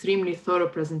this extremely thorough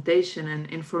presentation and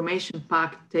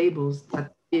information-packed tables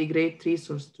that be a great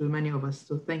resource to many of us.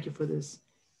 So thank you for this.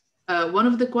 One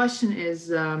of the questions is,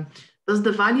 does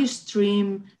the value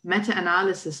stream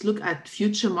meta-analysis look at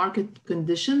future market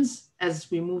conditions as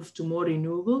we move to more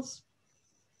renewables?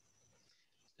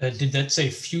 Did that say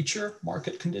future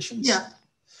market conditions? Yeah.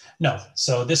 No,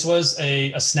 so this was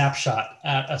a snapshot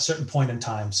at a certain point in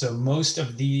time. So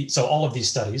all of these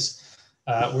studies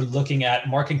were looking at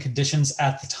market conditions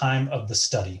at the time of the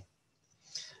study.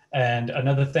 And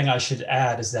another thing I should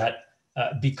add is that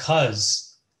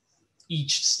because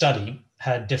each study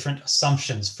had different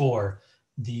assumptions for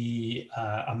the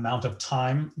amount of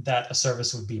time that a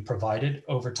service would be provided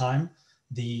over time,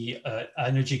 the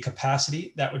energy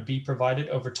capacity that would be provided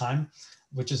over time,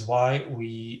 which is why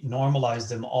we normalized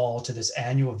them all to this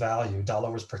annual value,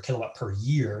 dollars per kilowatt per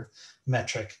year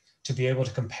metric, to be able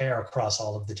to compare across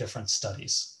all of the different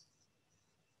studies.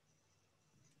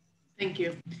 Thank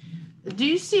you. Do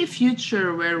you see a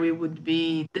future where we would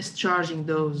be discharging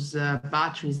those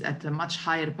batteries at a much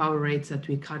higher power rates that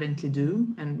we currently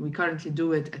do? And we currently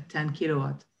do it at 10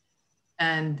 kilowatt.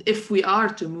 And if we are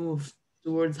to move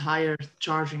towards higher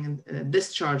charging and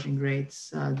discharging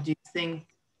rates, do you think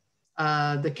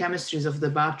the chemistries of the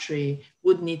battery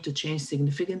would need to change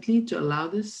significantly to allow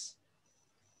this?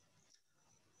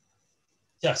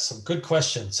 Yes, so good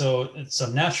question. So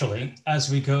naturally, as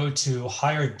we go to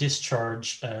higher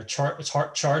discharge,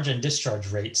 charge and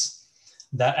discharge rates,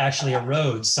 that actually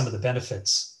erodes some of the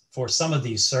benefits for some of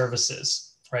these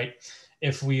services, right?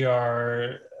 If we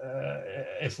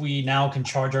now can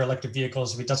charge our electric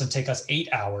vehicles, it doesn't take us 8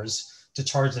 hours to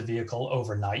charge the vehicle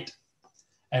overnight,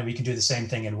 and we can do the same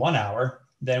thing in 1 hour,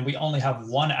 then we only have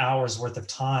 1 hour's worth of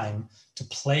time to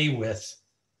play with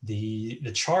the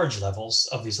charge levels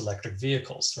of these electric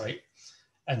vehicles, right?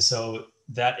 And so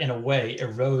that in a way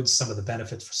erodes some of the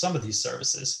benefits for some of these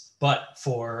services. But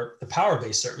for the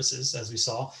power-based services, as we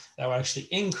saw, that will actually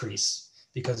increase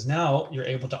because now you're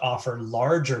able to offer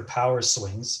larger power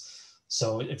swings.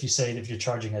 So if you're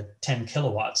charging at 10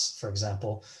 kilowatts, for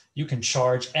example, you can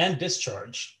charge and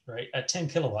discharge, right, at 10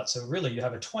 kilowatts. So really you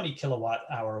have a 20 kilowatt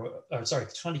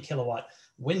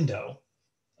window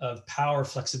of power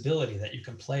flexibility that you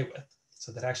can play with.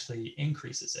 So that actually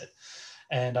increases it.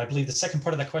 And I believe the second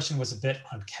part of that question was a bit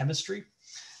on chemistry.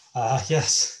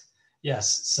 Yes.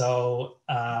 So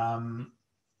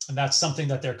and that's something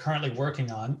that they're currently working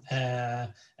on.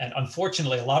 And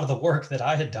unfortunately, a lot of the work that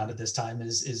I had done at this time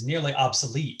is nearly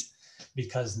obsolete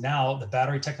because now the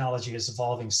battery technology is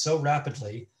evolving so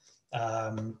rapidly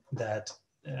that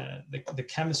the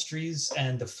chemistries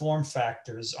and the form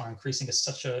factors are increasing at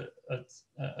such a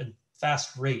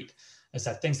fast rate is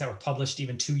that things that were published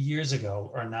even 2 years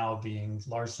ago are now being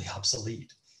largely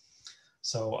obsolete.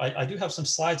 So I do have some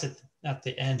slides at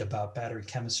the end about battery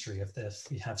chemistry if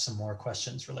we have some more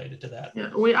questions related to that. Yeah,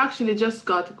 we actually just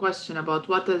got a question about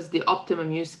what is the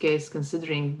optimum use case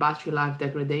considering battery life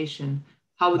degradation?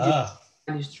 How would you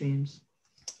value streams?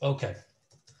 Okay,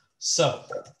 so,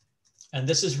 and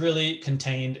this is really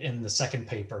contained in the second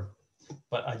paper,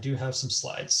 but I do have some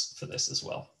slides for this as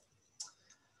well.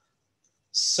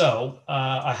 So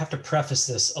I have to preface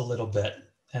this a little bit,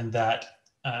 and that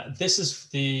this is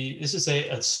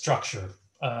a structure,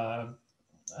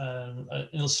 an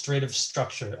illustrative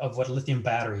structure of what a lithium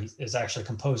battery is actually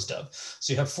composed of.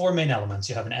 So you have 4 main elements.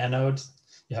 You have an anode,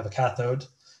 you have a cathode,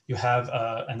 you have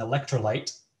an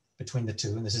electrolyte between the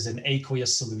two, and this is an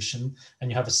aqueous solution, and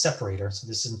you have a separator. So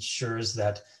this ensures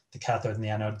that the cathode and the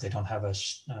anode, they don't have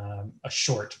a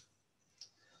short.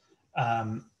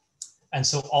 And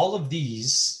so all of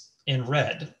these in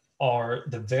red are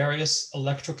the various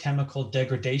electrochemical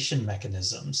degradation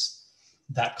mechanisms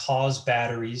that cause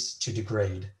batteries to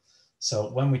degrade. So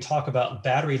when we talk about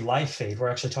battery life fade, we're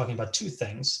actually talking about 2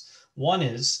 things. One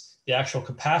is the actual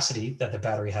capacity that the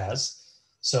battery has.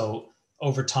 So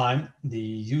over time, the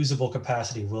usable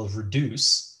capacity will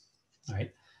reduce,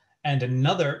 right? And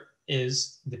another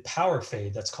is the power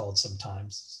fade that's called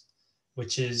sometimes,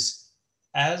 which is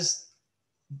as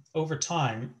over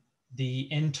time, the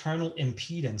internal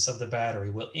impedance of the battery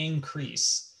will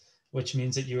increase, which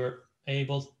means that you're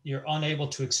unable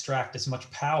to extract as much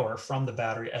power from the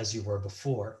battery as you were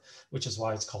before, which is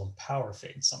why it's called power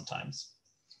fade sometimes.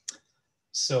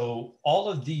 So all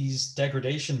of these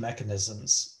degradation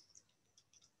mechanisms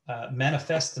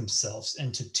manifest themselves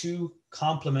into two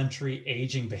complementary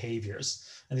aging behaviors.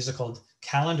 And these are called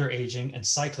calendar aging and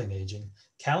cycling aging.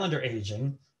 Calendar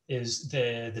aging is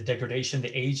the degradation,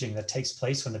 the aging that takes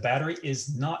place when the battery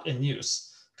is not in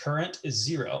use. Current is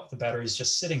zero, the battery is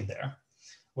just sitting there.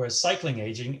 Whereas cycling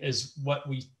aging is what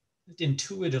we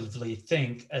intuitively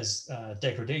think as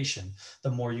degradation.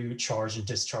 The more you charge and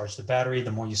discharge the battery,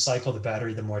 the more you cycle the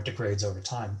battery, the more it degrades over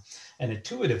time. And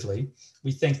intuitively,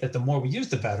 we think that the more we use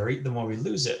the battery, the more we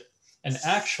lose it. And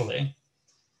actually,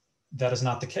 that is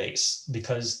not the case,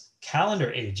 because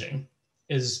calendar aging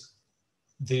is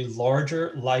the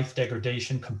larger life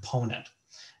degradation component.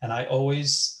 And I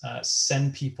always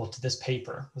send people to this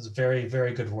paper. It was very,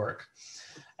 very good work.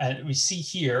 And we see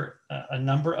here a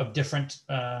number of different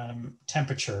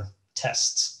temperature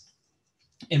tests.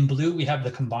 In blue, we have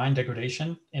the combined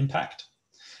degradation impact.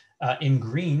 In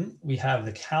green, we have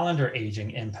the calendar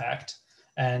aging impact.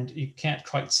 And you can't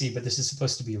quite see, but this is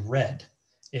supposed to be red,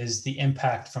 is the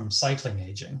impact from cycling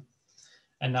aging.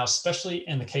 And now, especially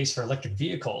in the case for electric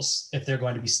vehicles, if they're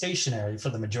going to be stationary for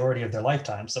the majority of their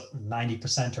lifetimes, up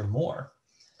 90% or more,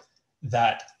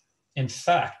 that in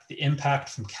fact, the impact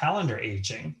from calendar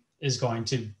aging is going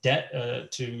to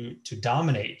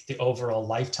dominate the overall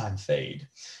lifetime fade.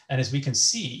 And as we can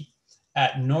see,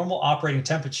 at normal operating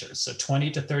temperatures, so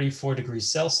 20 to 34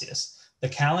 degrees Celsius, the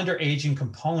calendar aging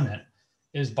component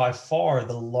is by far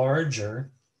the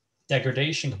larger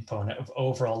degradation component of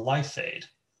overall life fade.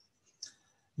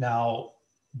 Now,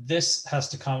 this has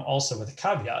to come also with a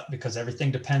caveat, because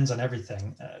everything depends on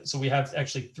everything. So we have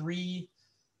actually three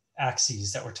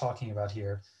axes that we're talking about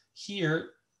here.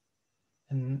 Here,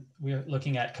 and we're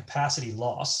looking at capacity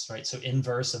loss, right? So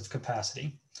inverse of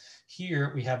capacity.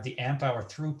 Here we have the amp hour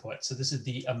throughput. So this is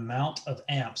the amount of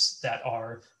amps that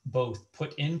are both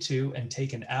put into and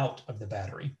taken out of the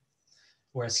battery.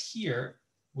 Whereas here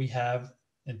we have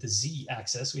at the Z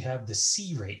axis, we have the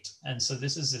C rate. And so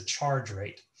this is a charge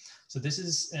rate. So this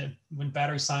is when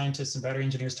battery scientists and battery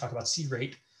engineers talk about C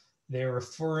rate, they're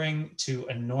referring to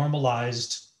a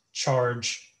normalized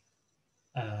charge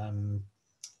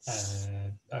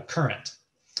current,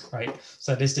 right?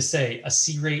 So that is to say, a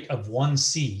C rate of 1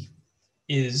 C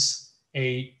is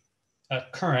a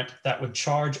current that would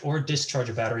charge or discharge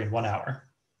a battery in 1 hour.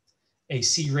 A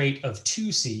C rate of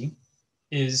 2 C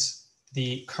is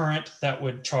the current that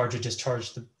would charge or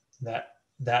discharge that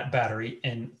battery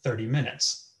in 30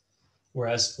 minutes.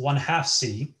 Whereas 1/2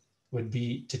 C would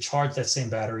be to charge that same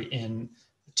battery in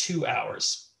 2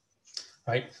 hours,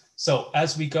 right? So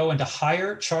as we go into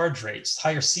higher charge rates,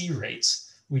 higher C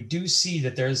rates, we do see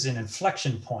that there's an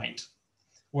inflection point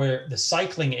where the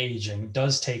cycling aging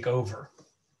does take over.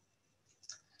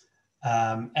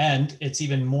 And it's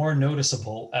even more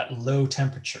noticeable at low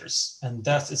temperatures. And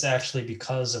that is actually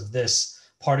because of this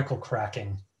particle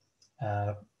cracking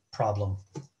problem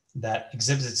that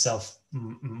exhibits itself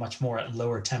much more at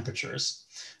lower temperatures.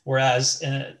 Whereas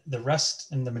in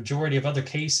the majority of other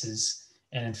cases,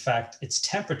 and in fact, it's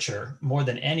temperature more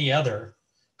than any other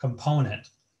component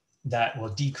that will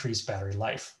decrease battery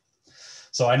life.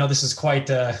 So I know this is quite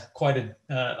a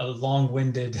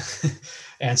long-winded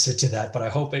answer to that, but I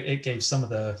hope it gave some of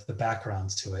the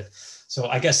backgrounds to it. So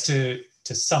I guess to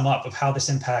sum up of how this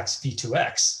impacts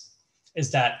V2X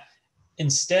is that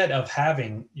instead of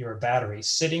having your battery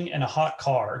sitting in a hot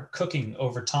car cooking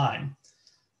over time,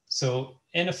 so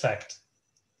in effect,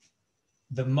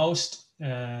 the most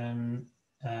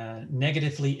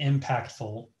negatively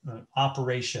impactful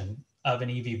operation of an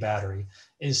EV battery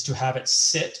is to have it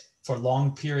sit for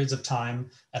long periods of time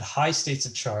at high states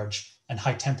of charge and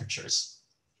high temperatures.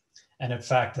 And in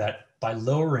fact, that by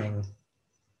lowering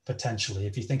potentially,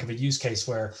 if you think of a use case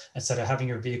where instead of having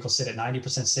your vehicle sit at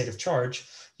 90% state of charge,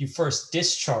 you first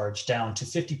discharge down to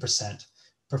 50%,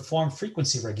 perform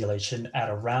frequency regulation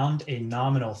at around a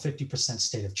nominal 50%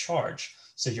 state of charge.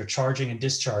 So you're charging and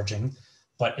discharging,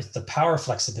 but it's the power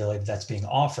flexibility that's being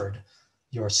offered.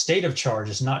 Your state of charge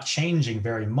is not changing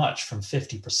very much from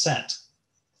 50%.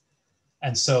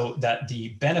 And so that the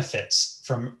benefits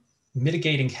from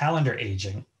mitigating calendar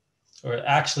aging or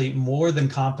actually more than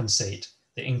compensate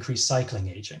the increased cycling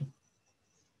aging.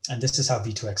 And this is how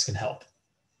V2X can help.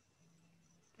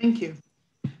 Thank you.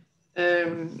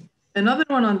 Another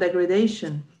one on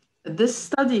degradation. This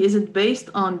study, is it based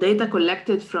on data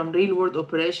collected from real-world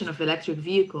operation of electric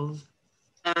vehicles?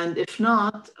 And if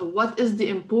not, what is the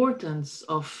importance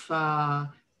of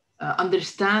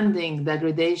understanding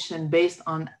degradation based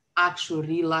on actual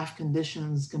real-life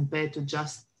conditions compared to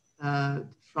just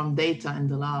from data in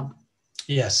the lab?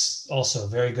 Yes, also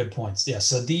very good points. Yeah,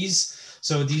 so these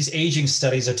aging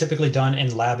studies are typically done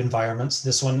in lab environments.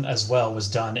 This one as well was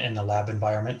done in a lab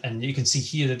environment. And you can see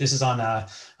here that this is on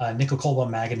nickel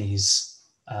cobalt manganese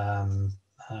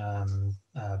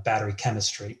battery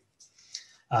chemistry.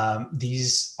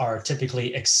 These are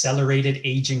typically accelerated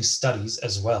aging studies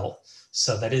as well.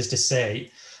 So that is to say,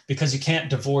 because you can't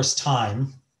divorce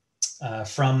time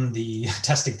from the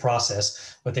testing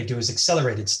process, what they do is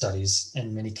accelerated studies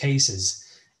in many cases,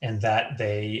 and that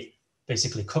they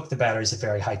basically cook the batteries at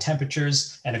very high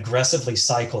temperatures and aggressively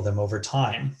cycle them over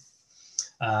time.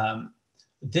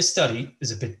 This study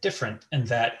is a bit different in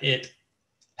that it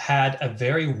had a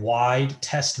very wide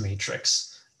test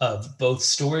matrix of both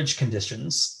storage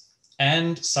conditions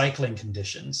and cycling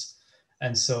conditions.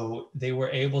 And so they were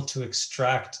able to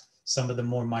extract some of the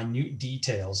more minute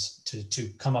details to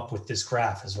come up with this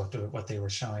graph is what they were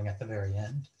showing at the very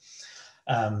end.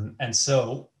 And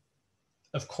so,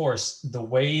 of course, the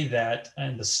way that,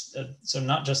 so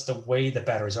not just the way that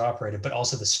batteries are operated, but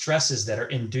also the stresses that are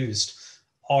induced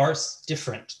are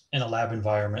different in a lab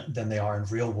environment than they are in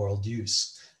real world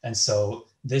use. And so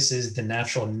this is the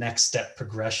natural next step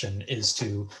progression, is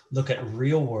to look at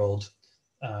real world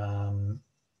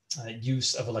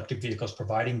use of electric vehicles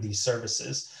providing these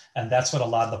services. And that's what a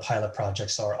lot of the pilot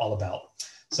projects are all about.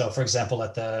 So for example,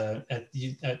 at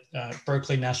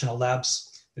Berkeley National Labs,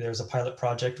 there's a pilot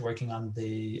project working on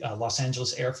the Los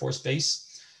Angeles Air Force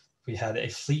Base. We had a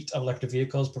fleet of electric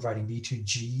vehicles providing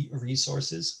V2G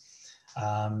resources.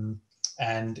 And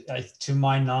to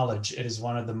my knowledge, it is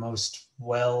one of the most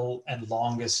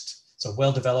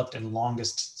well-developed and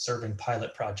longest serving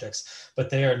pilot projects. But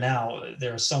there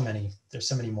are so many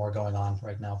more going on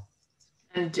right now.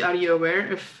 And are you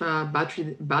aware if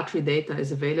battery data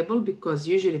is available? Because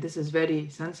usually this is very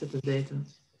sensitive data.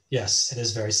 Yes, it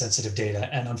is very sensitive data,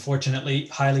 and unfortunately,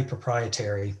 highly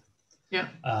proprietary. Yeah.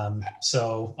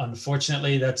 So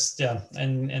unfortunately, that's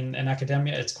in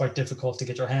academia, it's quite difficult to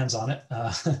get your hands on it.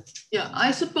 Yeah,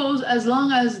 I suppose as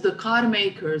long as the car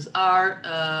makers are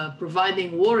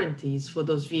providing warranties for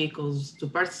those vehicles to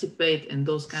participate in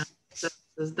those kind of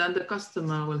processes, then the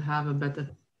customer will have a better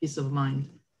peace of mind.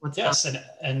 Yes,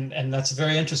 and that's a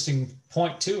very interesting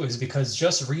point too, is because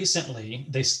just recently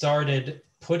they started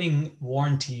putting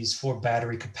warranties for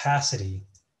battery capacity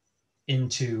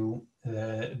into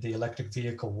the electric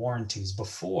vehicle warranties.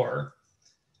 Before,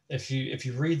 if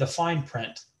you read the fine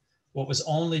print, what was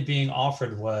only being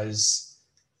offered was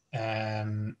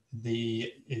the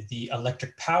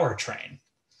electric powertrain.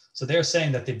 So they're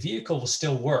saying that the vehicle will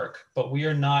still work, but we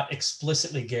are not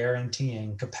explicitly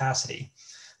guaranteeing capacity.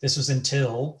 This was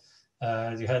until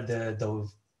you had the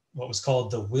what was called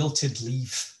the wilted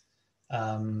leaf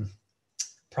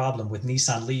problem with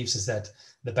Nissan Leafs, is that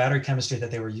the battery chemistry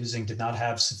that they were using did not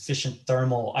have sufficient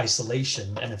thermal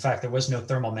isolation. And in fact, there was no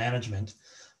thermal management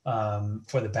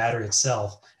for the battery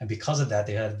itself. And because of that,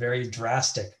 they had very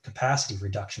drastic capacity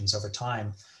reductions over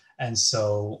time. And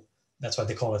so that's why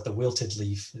they call it the wilted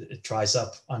leaf. It dries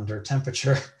up under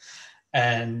temperature.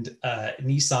 And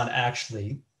Nissan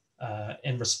actually,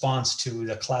 in response to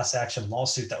the class action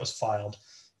lawsuit that was filed,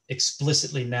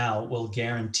 explicitly now will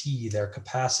guarantee their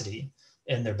capacity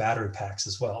in their battery packs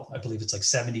as well. I believe it's like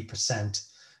 70%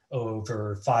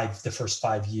 over the first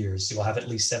 5 years. You'll have at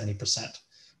least 70%,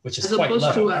 which is quite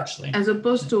low, actually. As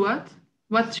opposed to what?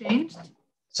 What changed?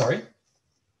 Sorry?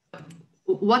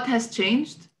 What has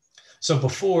changed? So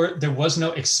before, there was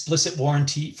no explicit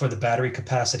warranty for the battery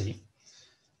capacity.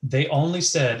 They only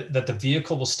said that the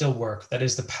vehicle will still work. That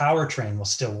is, the powertrain will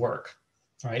still work,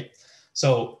 right?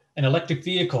 So an electric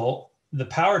vehicle, the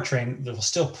powertrain will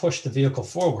still push the vehicle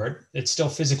forward. It's still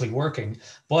physically working.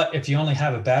 But if you only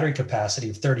have a battery capacity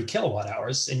of 30 kilowatt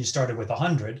hours and you started with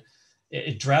 100,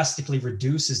 it drastically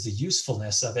reduces the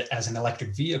usefulness of it as an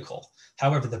electric vehicle.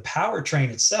 However, the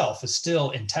powertrain itself is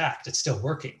still intact. It's still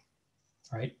working,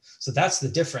 right? So that's the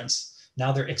difference.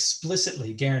 Now they're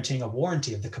explicitly guaranteeing a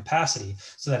warranty of the capacity.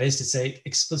 So that is to say,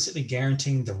 explicitly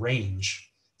guaranteeing the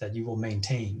range that you will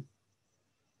maintain.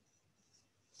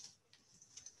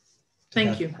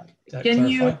 Thank you. Can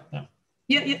you?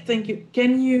 Yeah, thank you.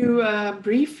 Can you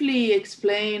briefly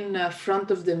explain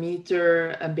front of the meter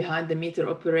and behind the meter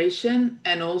operation?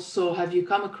 And also, have you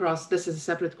come across, this is a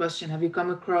separate question, have you come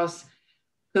across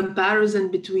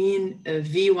comparison between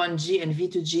V1G and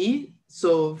V2G,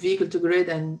 so vehicle to grid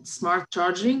and smart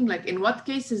charging? Like, in what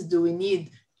cases do we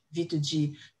need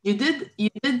V2G? You did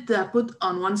put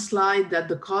on one slide that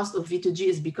the cost of V2G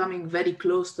is becoming very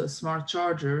close to a smart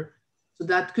charger, so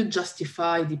that could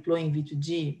justify deploying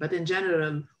V2G. But in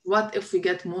general, what if we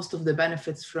get most of the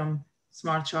benefits from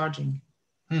smart charging?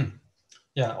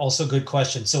 Yeah, also good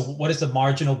question. So what is the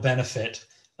marginal benefit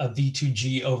of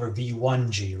V2G over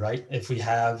V1G, right? If we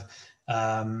have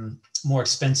more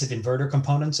expensive inverter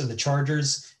components in the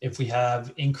chargers, if we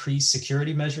have increased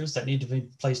security measures that need to be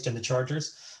placed in the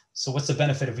chargers. So what's the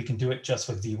benefit if we can do it just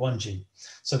with V1G?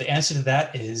 So the answer to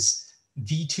that is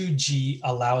V2G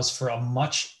allows for a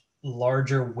much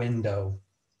larger window,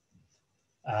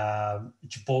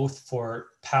 both for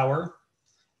power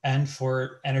and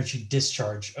for energy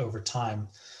discharge over time.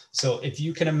 So if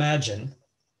you can imagine,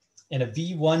 in a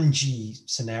V1G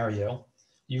scenario,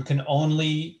 you can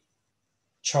only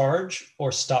charge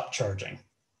or stop charging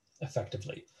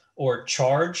effectively, or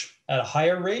charge at a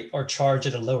higher rate or charge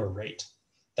at a lower rate.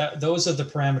 Those are the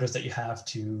parameters that you have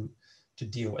to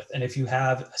deal with. And if you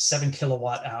have a 7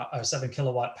 kilowatt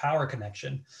power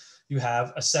connection, you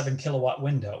have a 7 kilowatt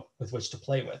window with which to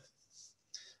play with.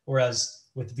 Whereas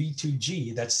with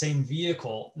V2G, that same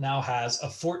vehicle now has a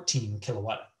 14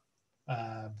 kilowatt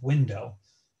window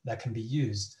that can be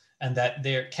used, and that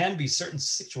there can be certain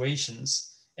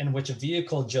situations in which a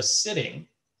vehicle just sitting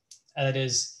that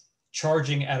is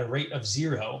charging at a rate of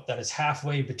 0, that is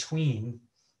halfway between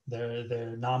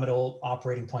the nominal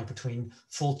operating point between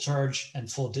full charge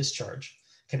and full discharge,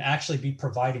 can actually be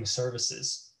providing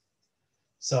services.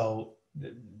 So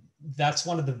that's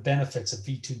one of the benefits of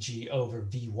V2G over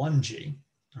V1G,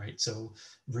 right? So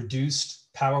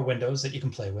reduced power windows that you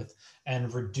can play with,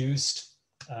 and reduced,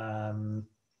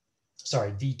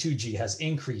 V2G has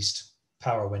increased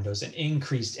power windows and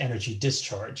increased energy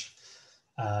discharge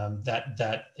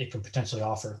that it can potentially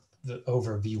offer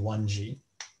over V1G.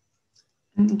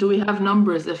 Do we have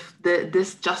numbers if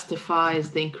this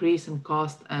justifies the increase in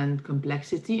cost and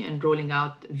complexity in rolling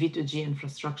out V2G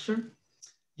infrastructure?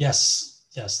 Yes,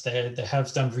 they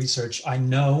have done research. I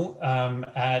know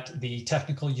at the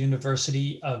Technical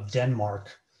University of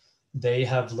Denmark, they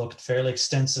have looked fairly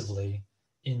extensively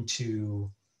into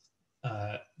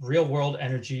real world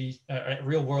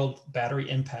battery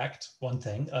impact, one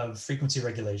thing, of frequency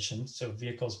regulation, so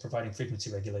vehicles providing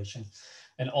frequency regulation,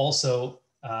 and also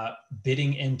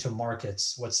bidding into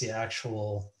markets. What's the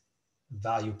actual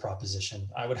value proposition?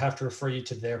 I would have to refer you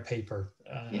to their paper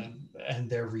and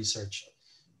their research.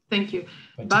 Thank you.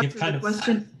 But back to give kind of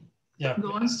question. Yeah,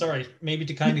 sorry, maybe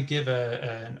to kind of give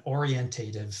an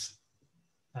orientative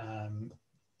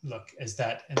look, is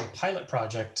that in the pilot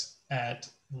project at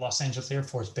Los Angeles Air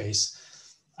Force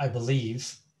Base, I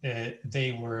believe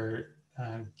they were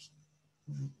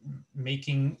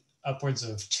making upwards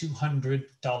of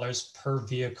 $200 per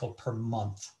vehicle per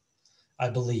month, I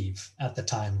believe, at the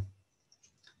time,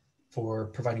 for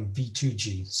providing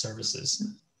V2G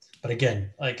services. But again,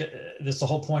 like this, the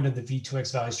whole point of the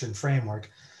V2X value stream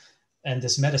framework and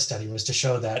this meta study was to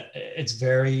show that it's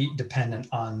very dependent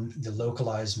on the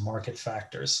localized market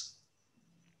factors.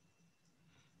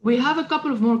 We have a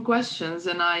couple of more questions,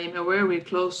 and I'm aware we're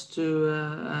close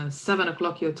to 7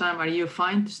 o'clock your time. Are you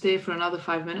fine to stay for another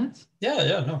 5 minutes?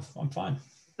 Yeah, no, I'm fine.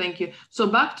 Thank you. So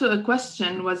back to a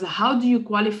question was, how do you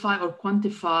qualify or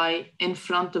quantify in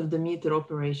front of the meter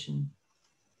operation?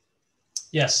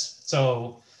 Yes,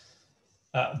 so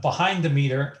behind the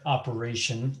meter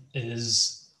operation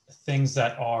is things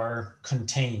that are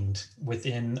contained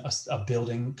within a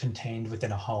building, contained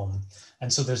within a home.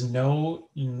 And so there's no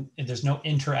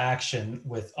interaction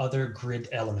with other grid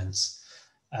elements.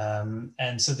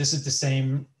 And so this is the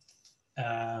same,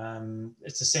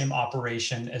 it's the same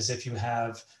operation as if you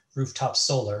have rooftop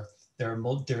solar. There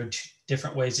are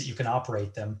different ways that you can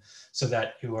operate them so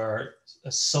that you are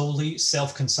solely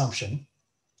self-consumption,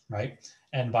 right?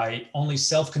 And by only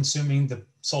self-consuming the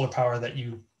solar power that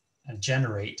you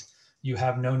generate, you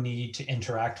have no need to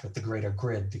interact with the greater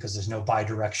grid because there's no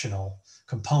bidirectional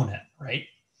component, right?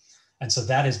 And so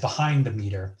that is behind the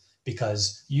meter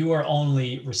because you are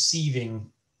only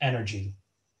receiving energy,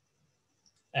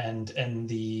 and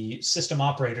the system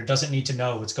operator doesn't need to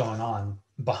know what's going on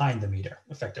behind the meter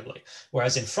effectively.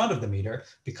 Whereas in front of the meter,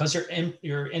 because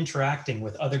you're interacting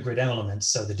with other grid elements,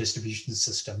 so the distribution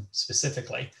system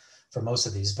specifically for most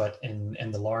of these, but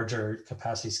in the larger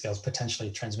capacity scales,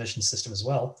 potentially transmission system as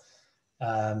well,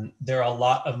 there are a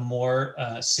lot of more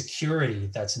security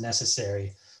that's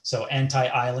necessary. So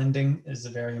anti-islanding is a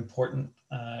very important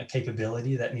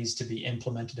capability that needs to be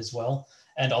implemented as well.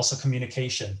 And also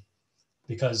communication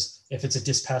because if it's a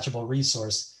dispatchable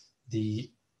resource, the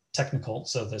technical,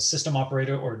 so the system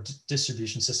operator or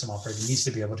distribution system operator needs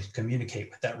to be able to communicate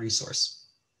with that resource.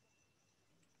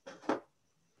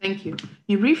 Thank you.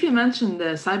 You briefly mentioned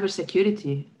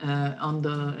cybersecurity on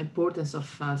the importance of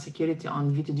security on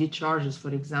V2G chargers,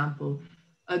 for example.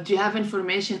 Do you have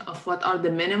information of what are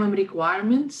the minimum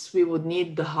requirements we would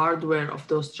need the hardware of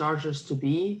those chargers to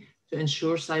be to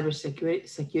ensure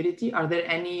cybersecurity? Are there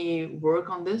any work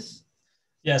on this?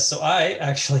 Yes, so I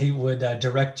actually would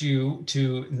direct you to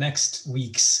next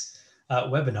week's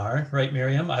webinar, right,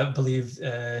 Myriam? I believe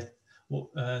the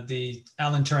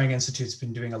Alan Turing Institute's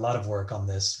been doing a lot of work on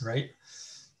this, right?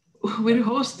 We're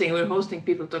hosting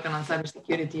people talking on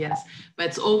cybersecurity, yes, but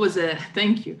it's always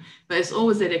thank you, but it's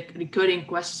always a recurring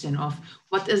question of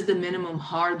what is the minimum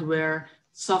hardware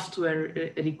software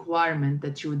requirement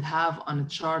that you would have on a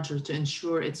charger to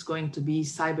ensure it's going to be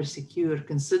cyber secure,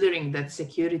 considering that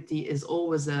security is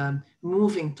always a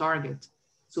moving target.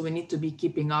 So we need to be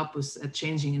keeping up with a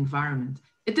changing environment.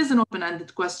 It is an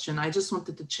open-ended question. I just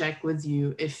wanted to check with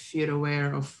you if you're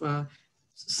aware of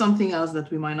something else that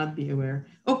we might not be aware.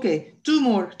 Okay, two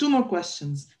more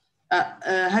questions.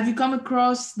 Have you come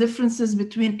across differences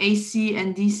between AC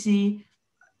and DC?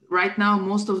 Right now,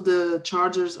 most of the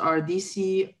chargers are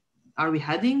DC. Are we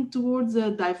heading towards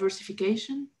a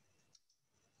diversification?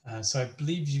 So I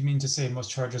believe you mean to say most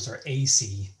chargers are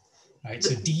AC, right?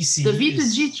 So DC. The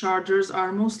V2G chargers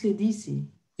are mostly DC.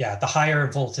 Yeah, the higher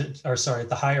voltage, or sorry,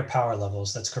 the higher power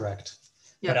levels, that's correct.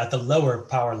 Yeah. But at the lower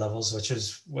power levels, which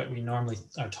is what we normally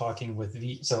are talking with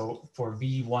so for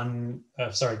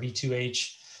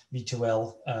V2H,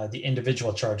 V2L, the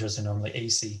individual chargers are normally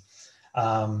AC.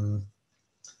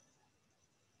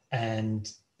 And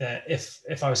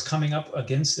if I was coming up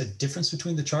against a difference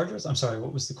between the chargers, I'm sorry,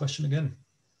 what was the question again?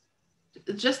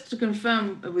 Just to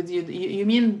confirm with you, you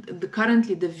mean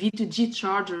currently the V2G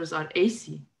chargers are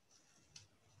AC?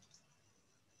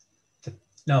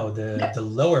 The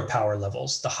lower power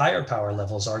levels, the higher power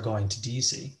levels are going to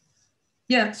DC.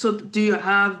 Yeah, so do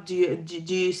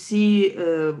you see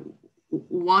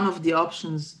one of the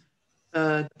options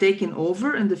taken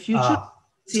over in the future?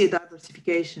 See a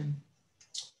diversification?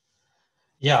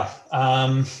 Yeah,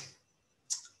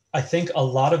 I think a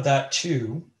lot of that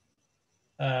too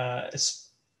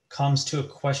comes to a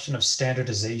question of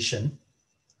standardization.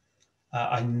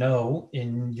 I know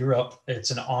in Europe,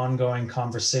 it's an ongoing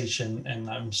conversation, and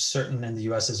I'm certain in the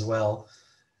US as well,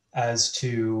 as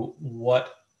to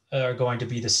what are going to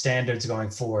be the standards going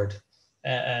forward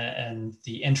and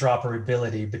the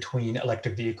interoperability between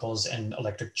electric vehicles and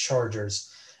electric chargers.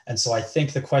 And so I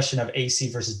think the question of AC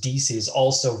versus DC is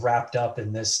also wrapped up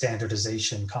in this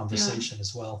standardization conversation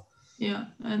as well. Yeah,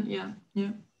 and yeah.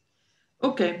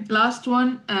 Okay, last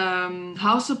one.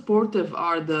 How supportive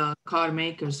are the car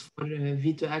makers for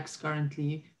V2X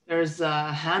currently? There's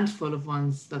a handful of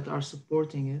ones that are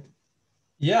supporting it.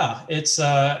 Yeah, it's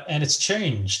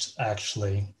changed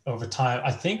actually over time,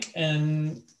 I think,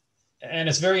 and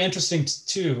it's very interesting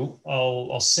too.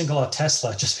 I'll single out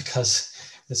Tesla just because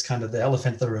it's kind of the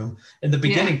elephant in the room. In the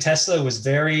beginning, Tesla was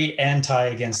very anti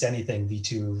against anything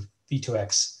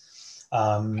V2X.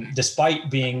 Despite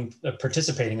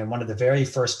participating in one of the very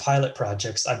first pilot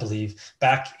projects, I believe,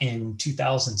 back in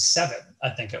 2007, I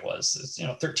think it was,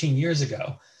 13 years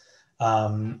ago.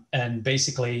 And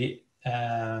basically,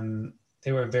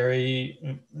 they were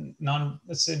very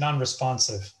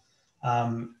non-responsive.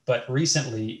 But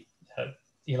recently,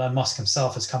 Elon Musk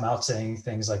himself has come out saying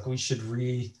things like, we should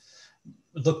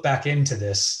look back into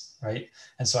this, right?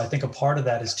 And so I think a part of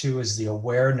that is the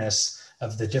awareness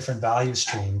of the different value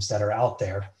streams that are out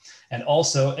there. And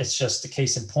also, it's just a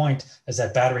case in point is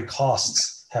that battery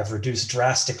costs have reduced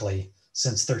drastically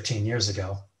since 13 years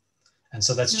ago. And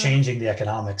so that's changing the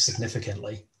economics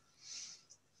significantly.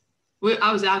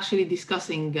 I was actually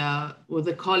discussing with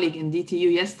a colleague in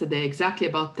DTU yesterday exactly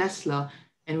about Tesla.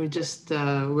 And we just,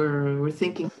 we're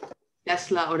thinking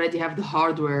Tesla already have the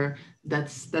hardware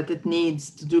that it needs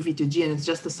to do V2G, and it's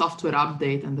just a software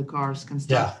update and the cars can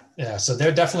start. Yeah, so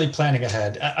they're definitely planning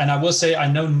ahead. And I will say, I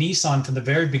know Nissan from the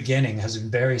very beginning has been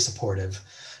very supportive.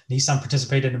 Nissan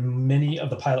participated in many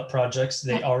of the pilot projects.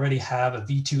 They already have a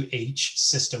V2H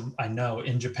system, I know,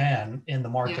 in Japan in the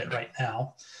market right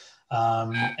now.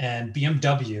 And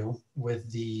BMW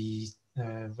with the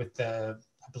I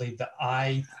believe the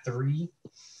i3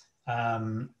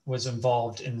 was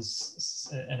involved in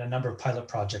a number of pilot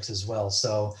projects as well.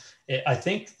 So I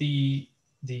think the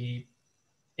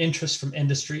interest from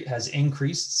industry has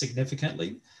increased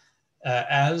significantly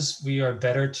as we are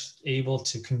better able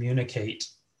to communicate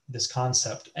this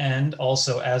concept. And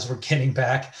also, as we're getting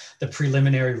back the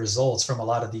preliminary results from a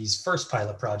lot of these first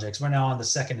pilot projects, we're now on the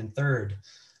second and third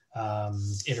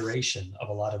iteration of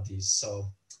a lot of these. So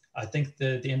I think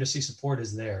the industry support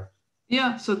is there.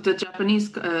 Yeah, so the Japanese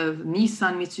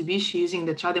Nissan, Mitsubishi using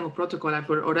the CHAdeMO protocol have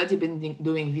already been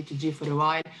doing V2G for a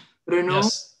while. Renault,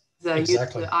 yes,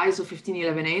 exactly. the ISO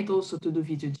 15118 also to do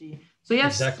V2G. So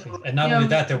yes. Exactly. So, and not only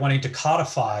that, they're wanting to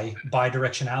codify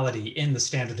bidirectionality in the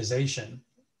standardization.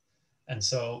 And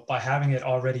so by having it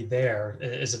already there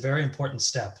is a very important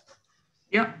step.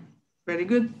 Yeah, very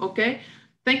good. Okay.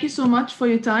 Thank you so much for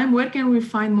your time. Where can we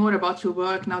find more about your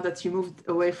work now that you moved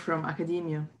away from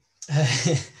academia?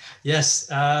 Yes.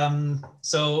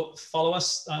 So follow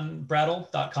us on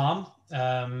brattle.com.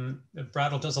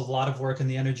 Brattle does a lot of work in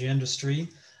the energy industry.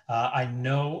 I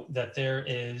know that there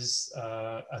is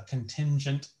a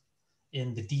contingent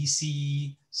in the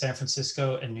DC, San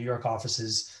Francisco, and New York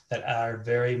offices that are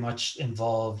very much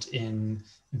involved in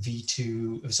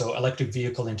V2, so electric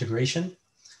vehicle integration.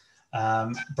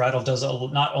 Brattle does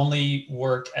not only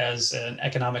work as an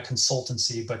economic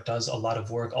consultancy, but does a lot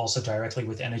of work also directly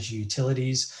with energy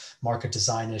utilities, market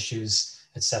design issues,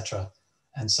 etc.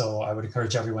 And so I would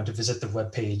encourage everyone to visit the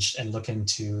webpage and look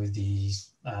into the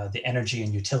energy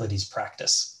and utilities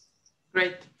practice.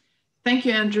 Great. Thank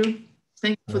you, Andrew.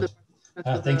 Thank you for the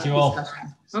thank you all.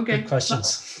 discussion. Okay. Good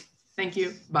questions. Thank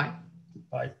you. Bye.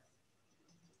 Bye.